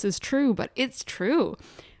believe this is true, but it's true.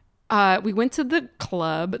 We went to the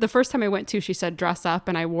club. The first time I went to, she said, dress up.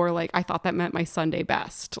 And I wore I thought that meant my Sunday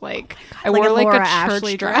best. Like, I wore like a church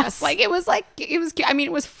Ashley dress. Like, it was I mean,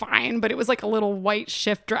 it was fine, but it was like a little white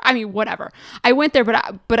shift dress. I mean, whatever. I went there,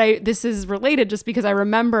 but this is related just because I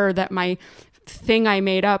remember that my thing I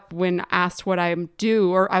made up when asked what I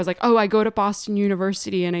do, or I was like, oh, I go to Boston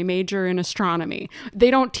University and I major in astronomy.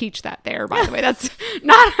 They don't teach that there, by the way. That's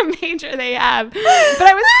not a major they have. But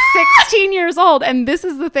I was 16 years old, and this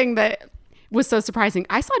is the thing that was so surprising.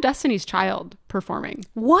 I saw Destiny's Child performing.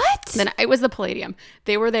 What? Then it was the Palladium.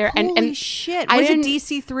 They were there. Holy shit. Was it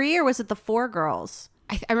DC3 or was it the 4 girls?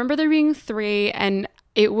 I remember there being 3, and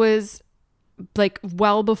it was like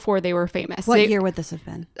well before they were famous. What year would this have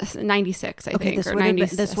been? 96, I think.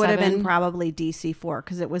 This would have been probably DC4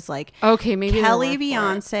 because it was like maybe Kelly,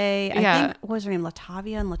 Beyonce. I think what was her name,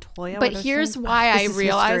 Latavia and Latoya. But here's why I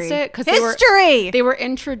realized it, because they were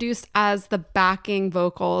introduced as the backing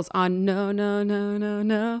vocals on No No No No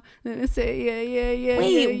No. Say yeah yeah yeah.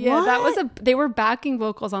 Wait, yeah. what? They were backing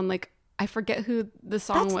vocals on like, I forget who the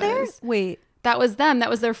song was. Wait. That was them. That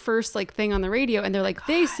was their first thing on the radio, and they're like,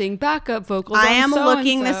 they sing backup vocals. I am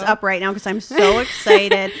looking this up right now because I'm so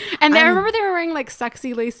excited. And I remember they were wearing like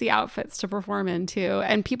sexy lacy outfits to perform in too,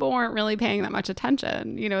 and people weren't really paying that much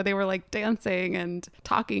attention. They were like dancing and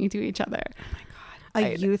talking to each other. Oh my god!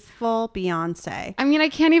 A youthful Beyonce. I mean,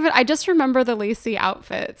 I just remember the lacy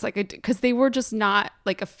outfits, like, because they were just not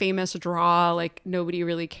like a famous draw. Like, nobody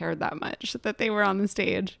really cared that much that they were on the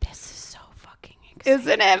stage. This is so fucking exciting.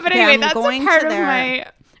 Isn't it? But anyway, that's a part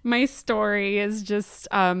of my story is just,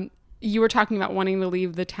 you were talking about wanting to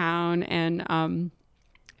leave the town, and,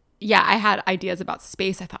 yeah, I had ideas about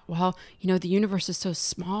space. I thought, well, the universe is so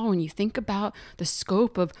small when you think about the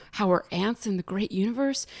scope of how we're ants in the great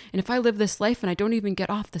universe. And if I live this life and I don't even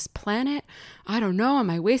get off this planet, I don't know,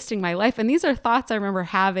 am I wasting my life? And these are thoughts I remember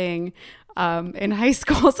having in high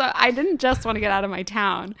school. So I didn't just want to get out of my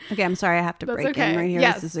town. Okay, I'm sorry. I have to break in right here.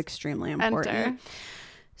 Yes. This is extremely important. Enter.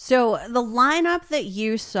 So the lineup that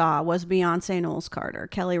you saw was Beyonce Knowles Carter,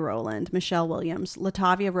 Kelly Rowland, Michelle Williams,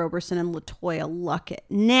 Latavia Roberson, and LaToya Luckett.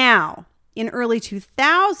 Now, in early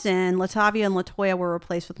 2000, Latavia and LaToya were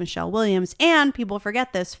replaced with Michelle Williams, and people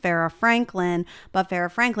forget this, Farrah Franklin. But Farrah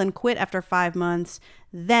Franklin quit after 5 months.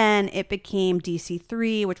 Then it became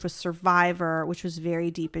DC3, which was Survivor, which was very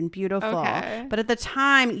deep and beautiful. Okay. But at the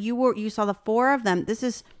time, you saw the four of them. This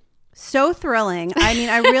is so thrilling. I mean,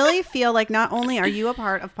 I really feel like not only are you a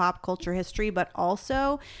part of pop culture history, but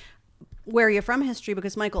also where you're from history,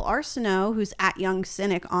 because Michael Arsenault, who's at Young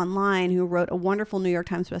Cynic online, who wrote a wonderful New York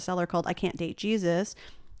Times bestseller called I Can't Date Jesus,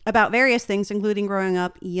 about various things, including growing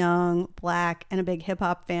up young, Black, and a big hip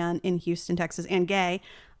hop fan in Houston, Texas, and gay,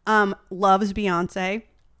 loves Beyonce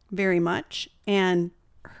very much. And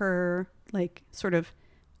her like sort of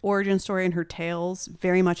origin story and her tales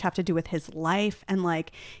very much have to do with his life, and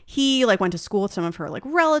like he like went to school with some of her like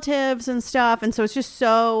relatives and stuff, and so it's just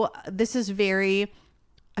this is very,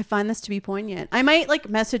 I find this to be poignant. I might like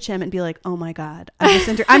message him and be like, oh my god,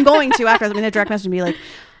 I'm going to after I'm going to direct message and be like,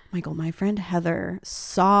 Michael, my friend Heather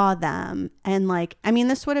saw them, and like, I mean,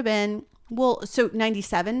 this would have been, well, so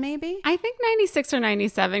 97 maybe, I think 96 or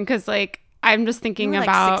 97, because like I'm just thinking like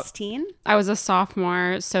about 16. I was a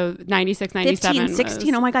sophomore, so 96, 97 15,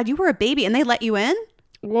 16. Oh my god, you were a baby and they let you in?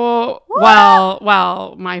 Well,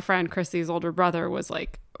 well, my friend Chrissy's older brother was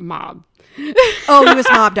like mob. Oh, he was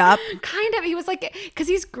mobbed up. Kind of. He was like, because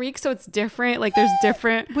he's Greek, so it's different. Like, there's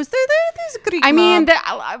different. Was there's a Greek? I mean, mob?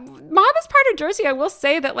 the mob is part of Jersey. I will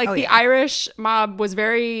say that, like, the Irish mob was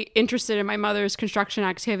very interested in my mother's construction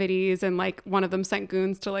activities, and like one of them sent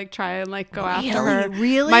goons to like try and like go after her.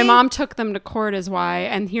 Really? My mom took them to court, is why.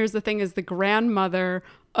 And here's the thing: is the grandmother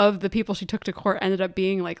of the people she took to court ended up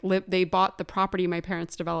being like they bought the property my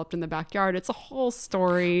parents developed in the backyard. It's a whole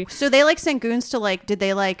story. So they like sent goons to like, did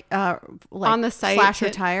they like on the site slash her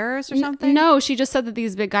tires or something? No, she just said that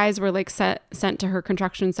these big guys were like sent to her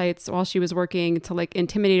construction sites while she was working to like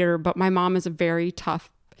intimidate her. But my mom is a very tough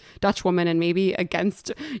Dutch woman, and maybe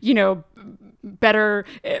against, better,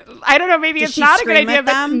 I don't know, maybe it's not a good idea,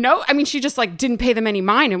 but no, I mean, she just like didn't pay them any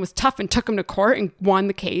mind and was tough and took them to court and won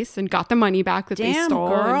the case and got the money back that they stole.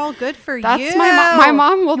 Damn, girl, good for you. That's my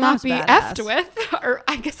mom will not be effed with, or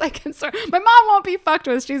I guess I can sort. My mom won't be fucked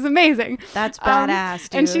with. She's amazing. That's badass,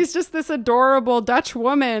 dude. And she's just this adorable Dutch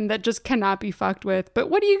woman that just cannot be fucked with. But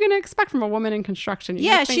what are you going to expect from a woman in construction?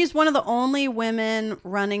 She's one of the only women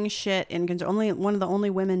running shit in one of the only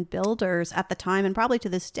women builders at the time, and probably to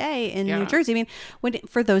this day in New Jersey. I mean,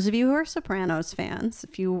 for those of you who are Sopranos fans,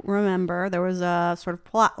 if you remember, there was a sort of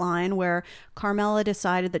plot line where Carmela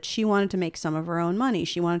decided that she wanted to make some of her own money.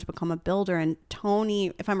 She wanted to become a builder, and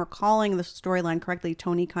Tony, if I'm recalling the storyline correctly,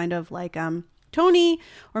 Tony kind of like Tony,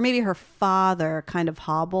 or maybe her father, kind of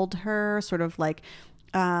hobbled her, sort of like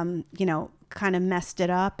kind of messed it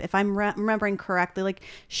up, if I'm remembering correctly. Like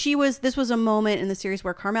this was a moment in the series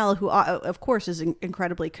where Carmela, who of course is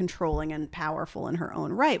incredibly controlling and powerful in her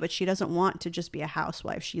own right, but she doesn't want to just be a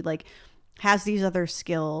housewife. She like has these other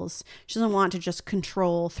skills. She doesn't want to just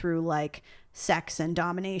control through like sex and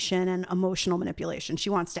domination and emotional manipulation. She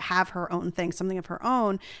wants to have her own thing, something of her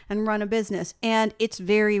own, and run a business. And it's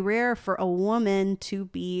very rare for a woman to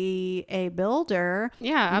be a builder.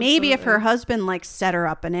 Yeah, absolutely. Maybe if her husband like set her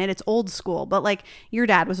up in it, it's old school. But like your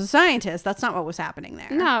dad was a scientist. That's not what was happening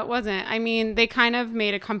there. No, it wasn't. I mean, they kind of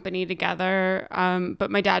made a company together.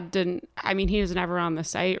 But my dad didn't. I mean, he was never on the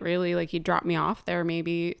site really. Like he dropped me off there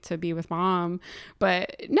maybe to be with mom.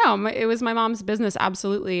 But no, it was my mom's business.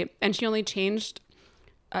 Absolutely. And she only changed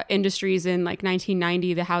industries in like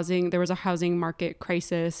 1990. There was a housing market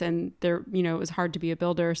crisis, and there, it was hard to be a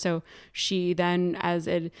builder. So she then, as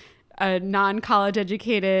a non-college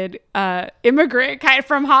educated immigrant kind of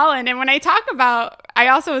from Holland, and when I talk about, I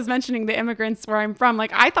also was mentioning the immigrants where I'm from.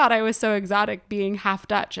 Like, I thought I was so exotic being half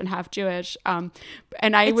Dutch and half Jewish. And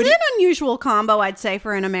it's an unusual combo, I'd say,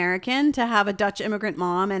 for an American to have a Dutch immigrant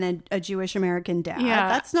mom and a Jewish American dad. Yeah.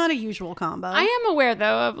 That's not a usual combo. I am aware,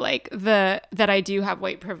 though, of like that I do have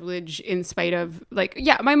white privilege in spite of like,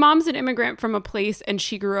 yeah, my mom's an immigrant from a place and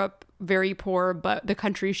she grew up very poor, but the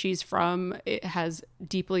country she's from, it has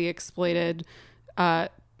deeply exploited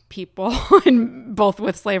people, and both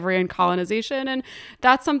with slavery and colonization. And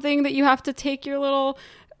that's something that you have to take your little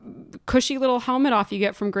cushy little helmet off you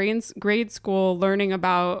get from grade school, learning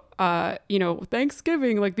about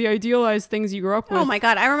Thanksgiving, like the idealized things you grew up with. Oh my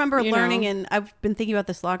God, I remember learning, and I've been thinking about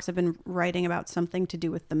this a lot because I've been writing about something to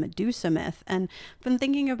do with the Medusa myth, and been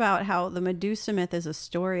thinking about how the Medusa myth is a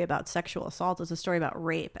story about sexual assault, is a story about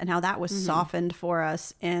rape, and how that was softened for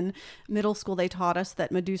us in middle school. They taught us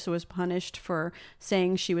that Medusa was punished for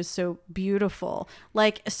saying she was so beautiful.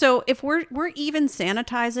 Like, so if we're even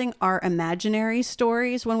sanitizing our imaginary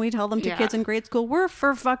stories when we tell them to kids in grade school, we're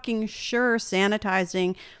for fucking sure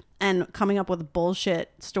sanitizing and coming up with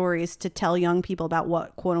bullshit stories to tell young people about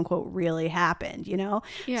what quote unquote really happened,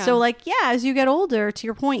 Yeah. So like, as you get older, to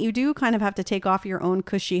your point, you do kind of have to take off your own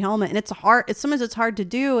cushy helmet. And it's hard. Sometimes it's hard to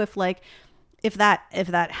do if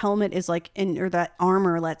that helmet is like or that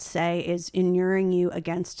armor, let's say, is inuring you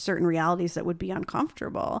against certain realities that would be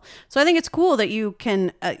uncomfortable. So I think it's cool that you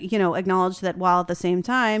can, acknowledge that while at the same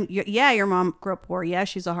time, your mom grew up poor. Yeah,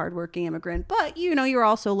 she's a hardworking immigrant, but you're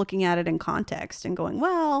also looking at it in context and going,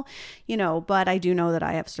 well, but I do know that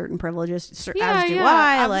I have certain privileges, as do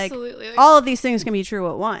I. Absolutely. Like all of these things can be true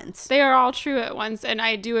at once. They are all true at once. And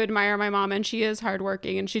I do admire my mom, and she is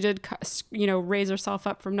hardworking, and she did, raise herself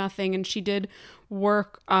up from nothing. And she did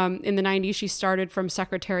work in the 90s. She started from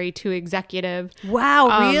secretary to executive.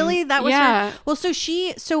 Wow, really? That was her. Well, so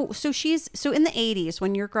she's in the 80s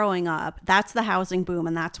when you're growing up, that's the housing boom,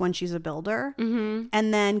 and that's when she's a builder. Mm-hmm.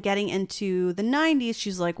 And then getting into the 90s,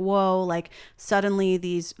 she's like, whoa, like suddenly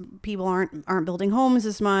these people aren't building homes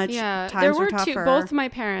as much. Yeah, times there were are tougher. both my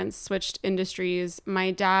parents switched industries.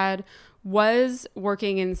 My dad was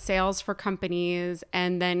working in sales for companies,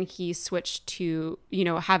 and then he switched to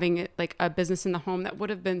having like a business in the home that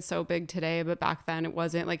would have been so big today, but back then it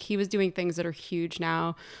wasn't. Like, he was doing things that are huge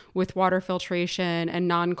now with water filtration and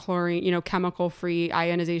non-chlorine, chemical free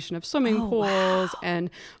ionization of swimming pools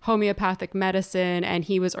and homeopathic medicine. And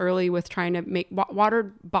he was early with trying to make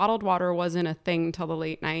bottled water wasn't a thing till the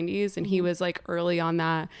late 90s, and he was like early on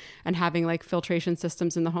that, and having like filtration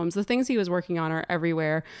systems in the homes. The things he was working on are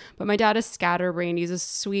everywhere. But my dad is scatterbrained.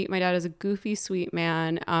 My dad is a goofy, sweet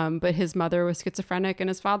man. But his mother was schizophrenic and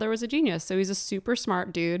his father was a genius. So he's a super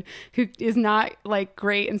smart dude who is not like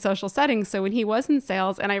great in social settings. So when he was in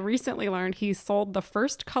sales, and I recently learned he sold the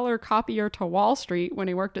first color copier to Wall Street when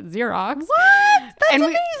he worked at Xerox. What? That's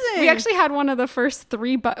amazing. We actually had one of the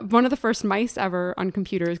first mice ever on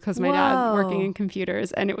computers, because my dad working in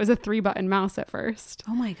computers, and it was a 3-button mouse at first.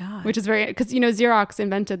 Oh my God. Which is because Xerox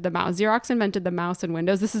invented the mouse. Xerox invented the mouse in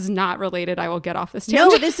Windows. This is not related. I will get off this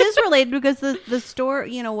tangent. No, this is related, because the store,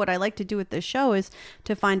 what I like to do with this show is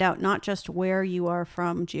to find out not just where you are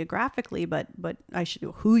from geographically, but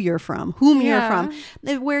who you're from, whom you're from,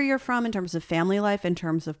 where you're from in terms of family life, in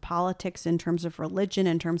terms of politics, in terms of religion,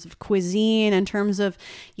 in terms of cuisine, in terms of,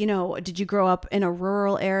 did you grow up in a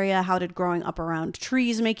rural area? How did growing up around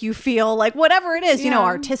trees make you feel? Like, whatever it is,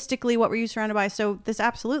 artistically, what were you surrounded by? So this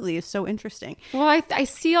absolutely is so interesting. Well, I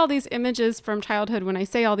see all these images from childhood when I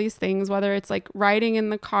say all these things, whether it's like riding in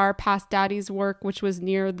the car past Daddy's work, which was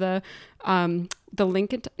near the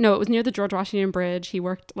Lincoln. No, it was near the George Washington Bridge. He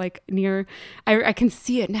worked like near, I can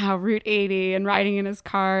see it now, Route 80, and riding in his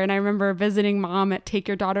car. And I remember visiting Mom at Take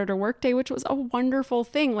Your Daughter to Work Day, which was a wonderful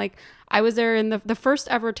thing. Like, I was there in the first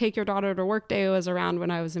ever Take Your Daughter to Work Day was around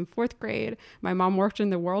when I was in 4th grade. My mom worked in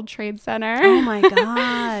the World Trade Center. Oh my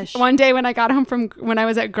gosh. One day when I got home from when I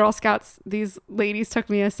was at Girl Scouts, these ladies took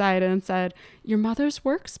me aside and said, "Your mother's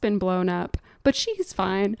work's been blown up, but she's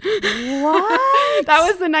fine." What? That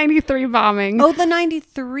was the 93 bombing. Oh, the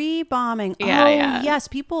 93 bombing. Yeah. Yes.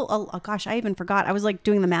 People, oh gosh, I even forgot. I was like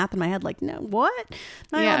doing the math in my head, like, no, what?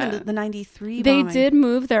 9/11, the 93 They bombing. did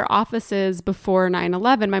move their offices before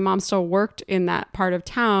 9/11. My mom still worked in that part of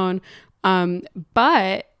town.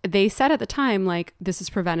 But they said at the time, like, this is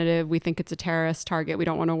preventative. We think it's a terrorist target. We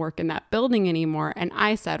don't want to work in that building anymore. And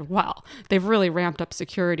I said, well, they've really ramped up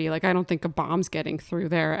security. Like, I don't think a bomb's getting through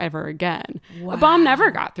there ever again. Wow. A bomb never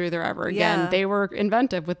got through there ever again. Yeah. They were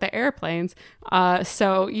inventive with the airplanes.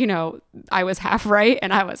 So, you know, I was half right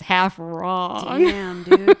and I was half wrong. Damn,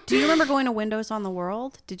 dude. Do you remember going to Windows on the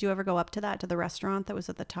World? Did you ever go up to that, to the restaurant that was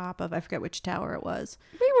at the top of, I forget which tower it was?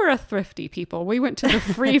 We were a thrifty people. We went to the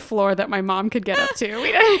free floor that my mom could get up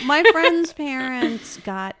to. My friend's parents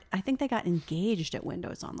I think they got engaged at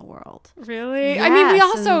Windows on the World. Really? Yes, I mean, we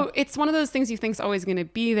also, it's one of those things you think's always going to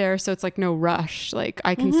be there. So it's like no rush. Like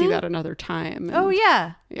I can see that another time. And, oh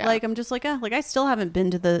yeah. Yeah. Like I'm just like, like I still haven't been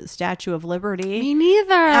to the Statue of Liberty. Me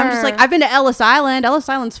neither. I'm just like, I've been to Ellis Island. Ellis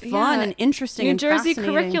Island's fun and interesting. New and Jersey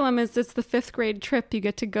fascinating. curriculum is it's the 5th grade trip. You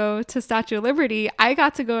get to go to Statue of Liberty. I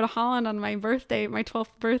got to go to Holland on my birthday, my 12th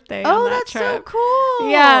birthday. Oh, on that that's trip. so cool.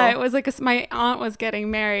 Yeah, it was like my aunt was getting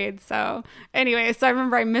married. So anyway, so I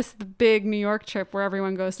remember I missed the big New York trip where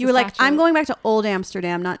everyone goes to You were like, Statue. I'm going back to Old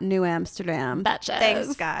Amsterdam, not New Amsterdam. Betches.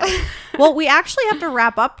 Thanks, guys. Well, we actually have to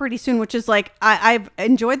wrap up pretty soon, which is like, I've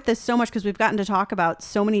enjoyed this so much because we've gotten to talk about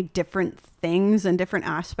so many different things and different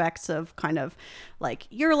aspects of kind of like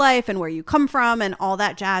your life and where you come from and all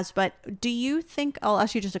that jazz. But do you think, I'll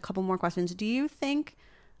ask you just a couple more questions. Do you think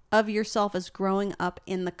of yourself as growing up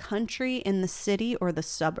in the country, in the city, or the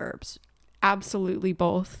suburbs? Absolutely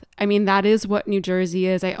both. I mean, that is what New Jersey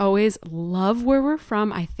is. I always love where we're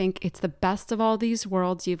from. I think it's the best of all these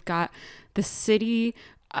worlds. You've got the city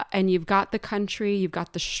and you've got the country. You've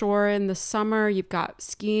got the shore in the summer. You've got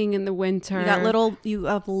skiing in the winter. You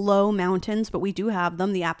have low mountains, but we do have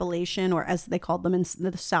them, the Appalachian, or as they called them in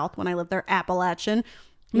the South when I lived there, Appalachian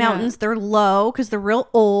mountains. Yeah. They're low because they're real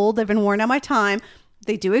old. They've been worn down by time.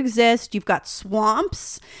 They do exist. You've got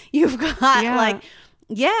swamps. You've got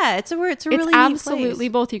it's really absolutely neat place.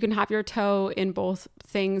 Both. You can have your toe in both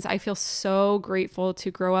things. I feel so grateful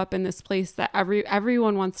to grow up in this place that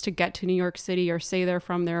everyone wants to get to New York City or say they're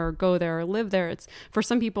from there or go there or live there. It's for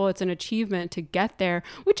some people it's an achievement to get there,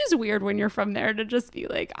 which is weird when you're from there to just be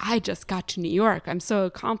like, I just got to New York. I'm so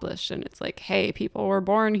accomplished. And it's like, hey, people were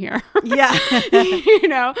born here. Yeah. You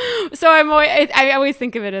know, so I always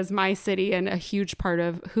think of it as my city and a huge part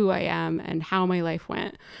of who I am and how my life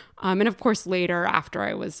went. And of course, later, after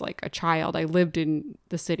I was like a child, I lived in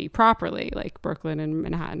the city properly, like Brooklyn and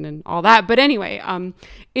Manhattan and all that. But anyway,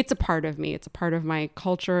 it's a part of me. It's a part of my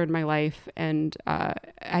culture and my life. And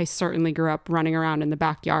I certainly grew up running around in the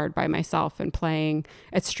backyard by myself and playing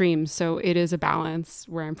at streams. So it is a balance.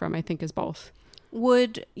 Where I'm from, I think, is both.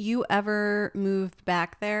 Would you ever move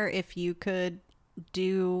back there if you could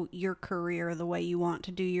do your career the way you want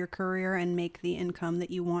to do your career and make the income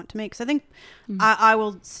that you want to make? So I think I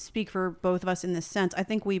will speak for both of us in this sense. I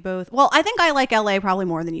think I think I like LA probably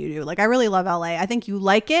more than you do. Like I really love LA. I think you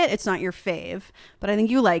like it. It's not your fave, but I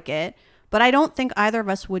think you like it. But I don't think either of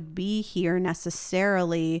us would be here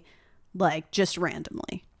necessarily like just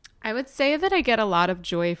randomly. I would say that I get a lot of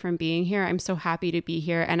joy from being here. I'm so happy to be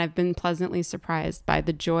here, and I've been pleasantly surprised by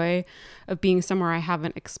the joy of being somewhere I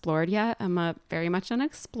haven't explored yet. I'm very much an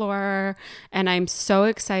explorer, and I'm so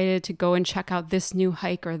excited to go and check out this new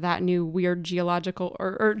hike or that new weird geological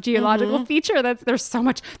or geological feature. There's so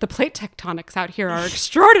much. The plate tectonics out here are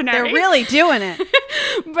extraordinary. They're really doing it.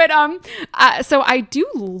 But so I do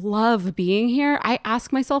love being here. I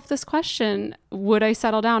ask myself this question: would I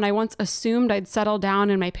settle down? I once assumed I'd settle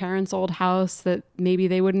down in my parents' old house, that maybe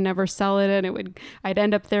they would never sell it and I'd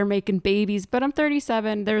end up there making babies. But I'm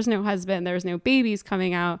 37. There's no husband. There's no babies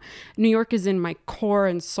coming out. New York is in my core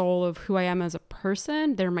and soul of who I am as a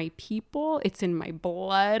person. They're my people. It's in my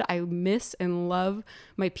blood. I miss and love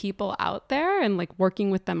my people out there and like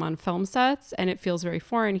working with them on film sets. And it feels very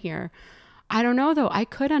foreign here. I don't know though. I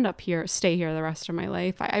could stay here the rest of my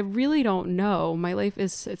life. I really don't know. My life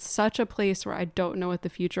it's such a place where I don't know what the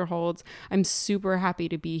future holds. I'm super happy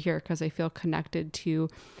to be here because I feel connected to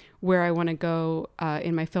where I want to go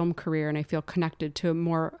in my film career, and I feel connected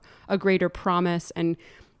to a greater promise and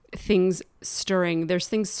things stirring. There's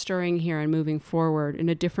things stirring here and moving forward in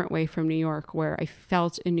a different way from New York, where I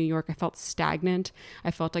felt in New York, I felt stagnant.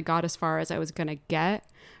 I felt I got as far as I was going to get,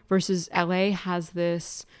 versus LA has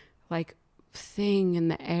this like thing in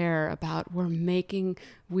the air about we're making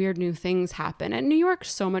weird new things happen. And New York,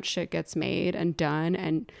 so much shit gets made and done,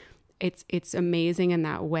 and it's amazing in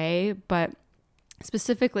that way. But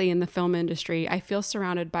specifically in the film industry, I feel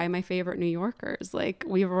surrounded by my favorite New Yorkers. Like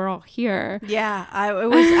we were all here. Yeah,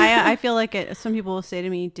 I feel like some people will say to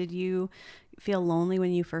me, did you feel lonely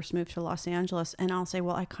when you first moved to Los Angeles? And I'll say,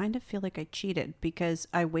 well, I kind of feel like I cheated because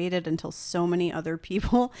I waited until so many other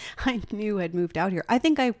people I knew had moved out here. I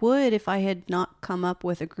think I would if I had not come up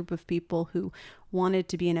with a group of people who wanted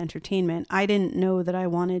to be in entertainment. I didn't know that I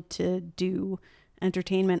wanted to do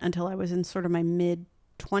entertainment until I was in sort of my mid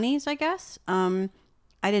 20s, I guess.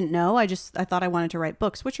 I didn't know. I thought I wanted to write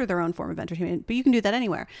books, which are their own form of entertainment, but you can do that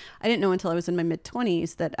anywhere. I didn't know until I was in my mid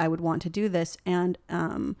 20s that I would want to do this and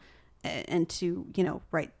to,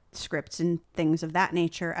 write scripts and things of that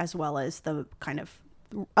nature, as well as the kind of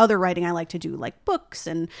other writing I like to do, like books.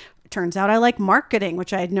 And it turns out I like marketing,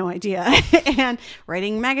 which I had no idea, and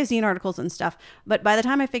writing magazine articles and stuff. But by the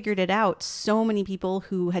time I figured it out, so many people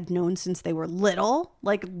who had known since they were little,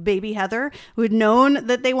 like baby Heather, who had known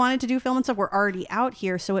that they wanted to do film and stuff, were already out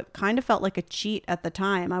here. So it kind of felt like a cheat at the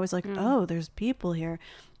time. I was like, oh, there's people here.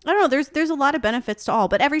 I don't know. There's a lot of benefits to all,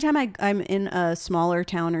 but every time I'm in a smaller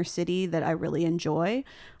town or city that I really enjoy,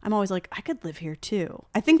 I'm always like, I could live here too.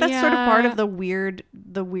 I think that's sort of part of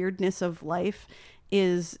the weirdness of life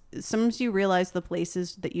is sometimes you realize the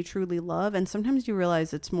places that you truly love, and sometimes you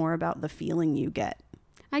realize it's more about the feeling you get.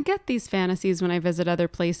 I get these fantasies when I visit other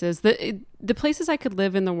places. The places I could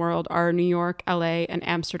live in the world are New York, LA, and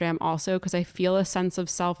Amsterdam also, because I feel a sense of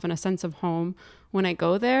self and a sense of home when I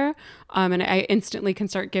go there. And I instantly can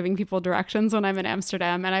start giving people directions when I'm in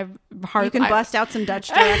Amsterdam, and You can bust out some Dutch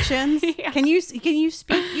directions. Yeah. Can you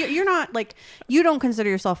speak? You're not like, you don't consider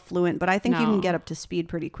yourself fluent, but I think you can get up to speed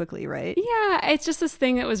pretty quickly, right? Yeah, it's just this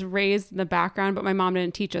thing that was raised in the background, but my mom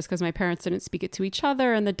didn't teach us because my parents didn't speak it to each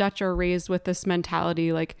other. And the Dutch are raised with this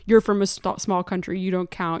mentality like, you're from a small country, you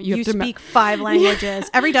don't count. You have to speak 5 languages.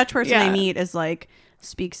 Every Dutch person I Yeah. meet is like,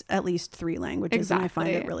 speaks at least 3 languages. Exactly. And I find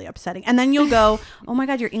it really upsetting. And then you'll go, oh my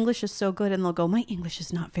God, your English is so good. And they'll go, my English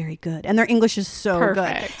is not very good. And their English is so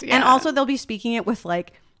Perfect, good. yeah. And also they'll be speaking it with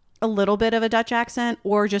like a little bit of a Dutch accent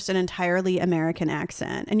or just an entirely American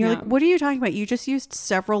accent. And you're like, what are you talking about? You just used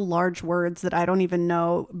several large words that I don't even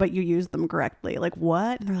know, but you used them correctly. Like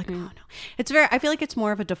what? And they're like, oh no. I feel like it's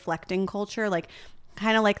more of a deflecting culture. Like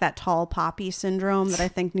kind of like that tall poppy syndrome that I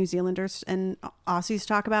think New Zealanders and Aussies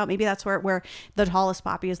talk about. Maybe that's where the tallest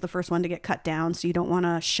poppy is the first one to get cut down. So you don't want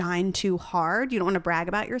to shine too hard. You don't want to brag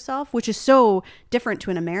about yourself, which is so different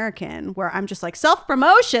to an American where I'm just like,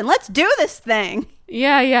 self-promotion. Let's do this thing.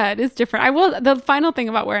 Yeah, it is different. The final thing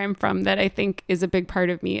about where I'm from that I think is a big part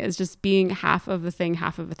of me is just being half of a thing.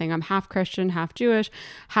 I'm half Christian, half Jewish,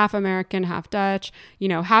 half American, half Dutch,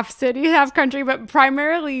 half city, half country, but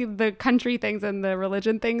primarily the country things and the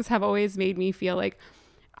religion things have always made me feel like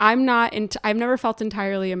I've never felt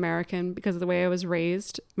entirely American because of the way I was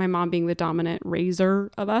raised, my mom being the dominant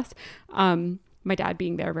raiser of us. My dad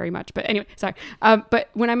being there very much. But anyway, sorry. But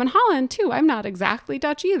when I'm in Holland too, I'm not exactly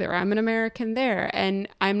Dutch either. I'm an American there. And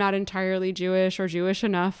I'm not entirely Jewish or Jewish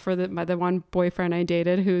enough for the one boyfriend I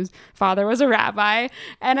dated whose father was a rabbi.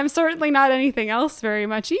 And I'm certainly not anything else very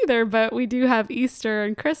much either. But we do have Easter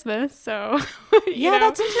and Christmas. So, yeah,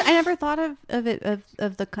 that's interesting. I never thought of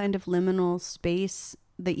the kind of liminal space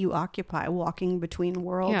that you occupy, walking between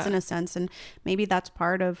worlds in a sense. And maybe that's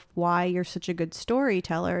part of why you're such a good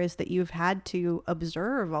storyteller, is that you've had to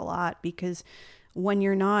observe a lot, because when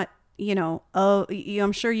you're not,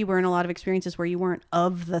 I'm sure you were in a lot of experiences where you weren't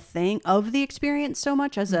of the experience so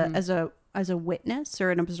much as a witness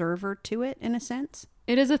or an observer to it, in a sense.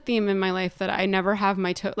 It is a theme in my life that I never have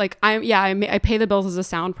my toe. Like I pay the bills as a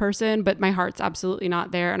sound person, but my heart's absolutely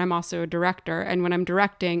not there. And I'm also a director. And when I'm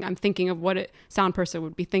directing, I'm thinking of what a sound person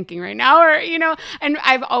would be thinking right now, or, and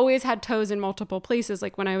I've always had toes in multiple places.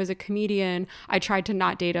 Like when I was a comedian, I tried to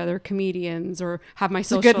not date other comedians or have my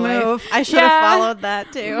social life. It's a good move. I should have followed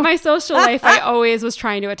that too. My social life, I always was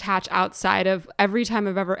trying to attach outside of every time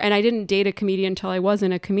I've ever, and I didn't date a comedian until I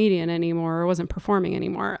wasn't a comedian anymore or wasn't performing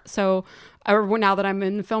anymore. So now that I'm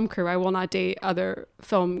in the film crew, I will not date other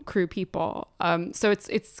film crew people. So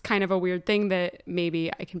it's kind of a weird thing that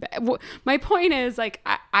maybe I can. My point is, like,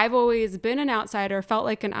 I've always been an outsider, felt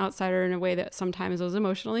like an outsider in a way that sometimes was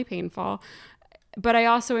emotionally painful, but I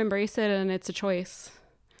also embrace it, and it's a choice.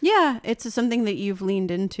 Yeah, it's something that you've leaned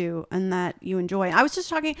into and that you enjoy. I was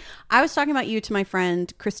talking about you to my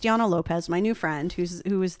friend Cristiano Lopez, my new friend, who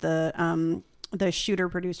is the shooter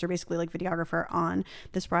producer, basically like videographer on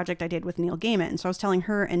this project I did with Neil Gaiman. So I was telling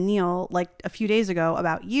her and Neil like a few days ago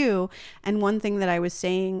about you. And one thing that I was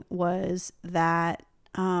saying was that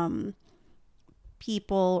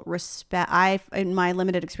people respect. In my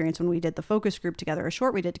limited experience when we did the focus group together, a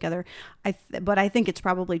short we did together, but I think it's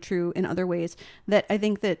probably true in other ways, that I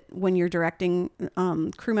think that when you're directing,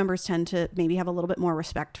 crew members tend to maybe have a little bit more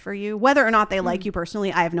respect for you. Whether or not they like you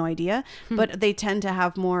personally, I have no idea, but they tend to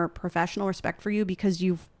have more professional respect for you because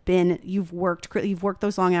you've worked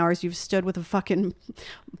those long hours. You've stood with a fucking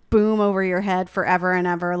boom over your head forever and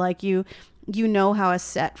ever. Like you know how a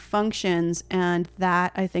set functions, and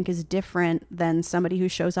that I think is different than somebody who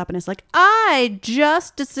shows up and is like, I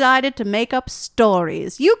just decided to make up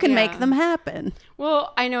stories. You can make them happen.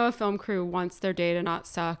 Well, I know a film crew wants their day to not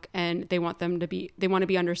suck, and they want to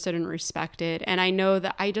be understood and respected. And I know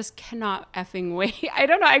that I just cannot effing wait. I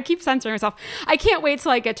don't know. I keep censoring myself. I can't wait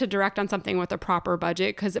till I get to direct on something with a proper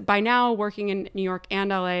budget, because by now, working in New York and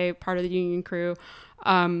LA, part of the union crew,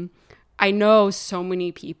 I know so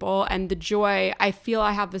many people, and the joy, I feel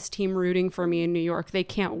I have this team rooting for me in New York. They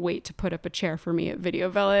can't wait to put up a chair for me at Video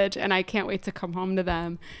Village, and I can't wait to come home to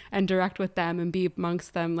them and direct with them and be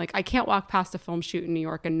amongst them. Like, I can't walk past a film shoot in New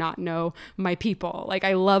York and not know my people. Like,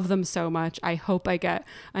 I love them so much. I hope I get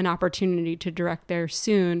an opportunity to direct there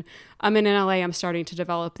soon. In LA, I'm starting to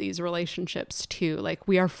develop these relationships too. Like,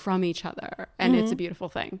 we are from each other, and it's a beautiful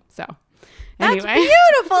thing. So That's anyway.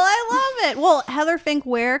 beautiful. I love it. Well, Heather Fink,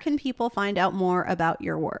 where can people find out more about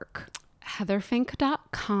your work?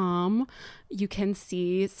 heatherfink.com. You can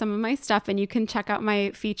see some of my stuff, and you can check out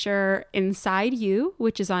my feature Inside You,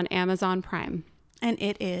 which is on Amazon Prime. And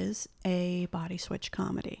it is a body switch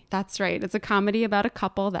comedy. That's right. It's a comedy about a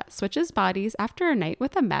couple that switches bodies after a night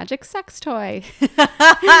with a magic sex toy.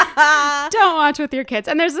 Don't watch with your kids.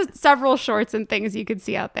 And there's several shorts and things you could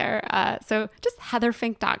see out there. So just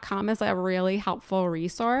heatherfink.com is a really helpful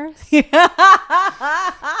resource. You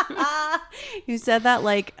said that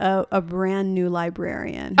like a brand new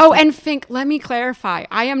librarian. Oh, and Fink, let me clarify.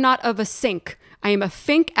 I am not of a sink. I am a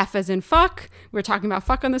Fink, F as in fuck. We're talking about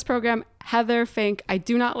fuck on this program. Heather Fink. I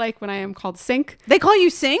do not like when I am called Sink. They call you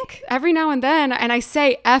Sink? Every now and then. And I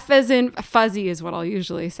say F as in fuzzy is what I'll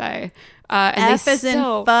usually say. And F as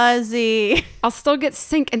in fuzzy. I'll still get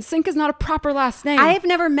Sink. And Sink is not a proper last name. I have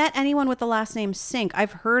never met anyone with the last name Sink.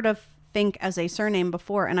 I've heard of Fink as a surname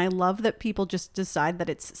before, and I love that people just decide that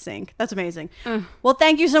it's Sink. That's amazing. Well,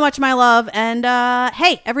 thank you so much, my love. And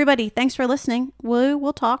hey, everybody, thanks for listening.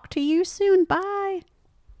 We'll talk to you soon. Bye.